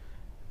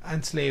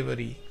and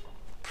slavery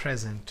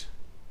present.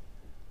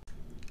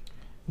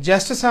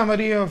 Just a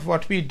summary of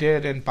what we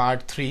did in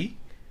part 3.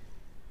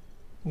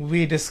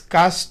 We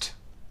discussed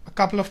a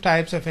couple of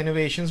types of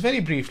innovations very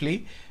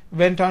briefly,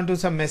 went on to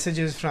some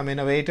messages from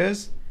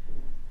innovators,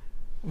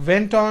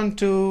 went on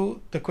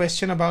to the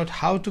question about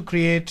how to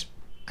create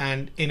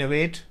and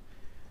innovate.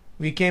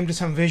 We came to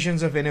some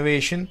visions of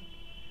innovation,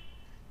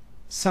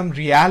 some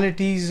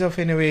realities of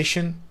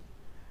innovation,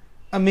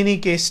 a mini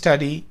case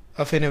study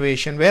of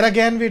innovation, where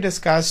again we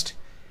discussed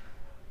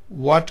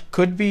what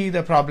could be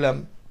the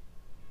problem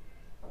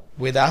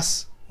with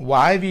us,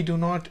 why we do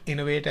not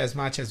innovate as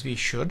much as we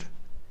should,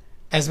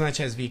 as much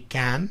as we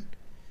can,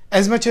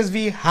 as much as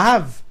we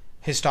have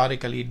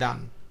historically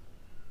done.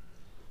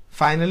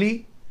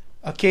 Finally,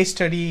 a case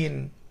study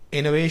in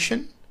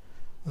innovation,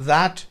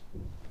 that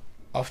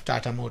of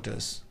Tata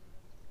Motors.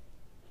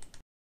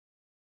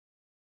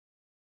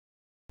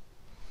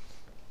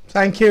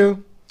 Thank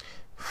you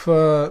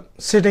for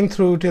sitting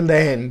through till the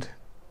end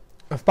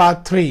of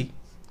part 3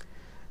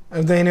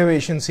 of the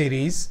innovation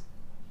series.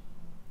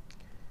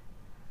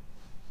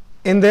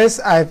 In this,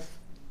 I've,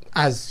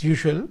 as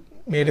usual,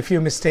 made a few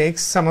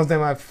mistakes. Some of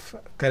them I've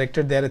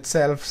corrected there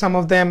itself. Some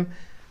of them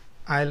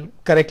I'll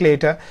correct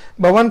later.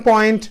 But one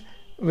point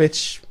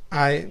which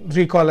I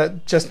recall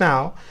just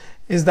now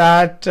is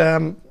that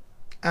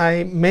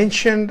I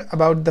mentioned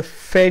about the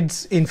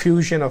Fed's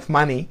infusion of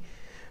money.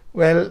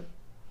 Well,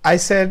 I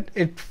said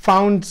it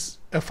found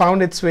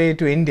its way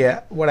to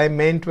India. What I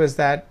meant was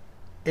that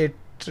it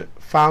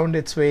found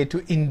its way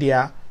to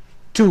India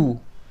too.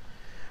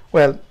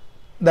 Well,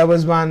 that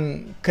was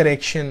one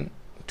correction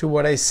to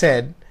what I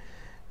said,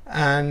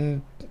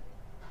 and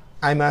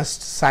I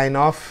must sign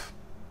off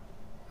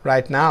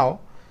right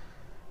now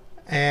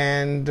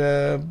and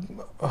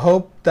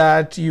hope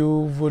that you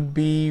would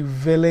be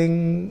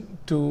willing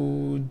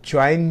to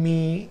join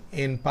me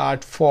in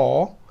part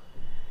 4,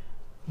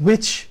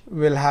 which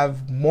will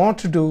have more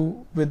to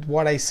do with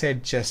what I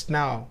said just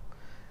now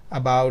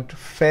about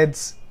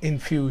Fed's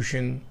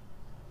infusion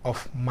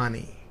of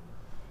money.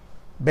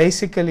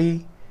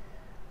 Basically,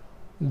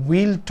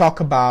 we'll talk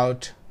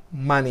about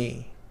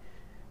money,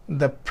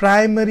 the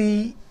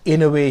primary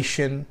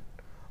innovation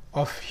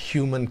of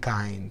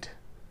humankind.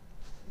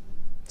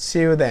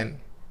 See you then.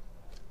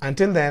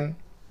 Until then,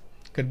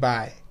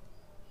 goodbye.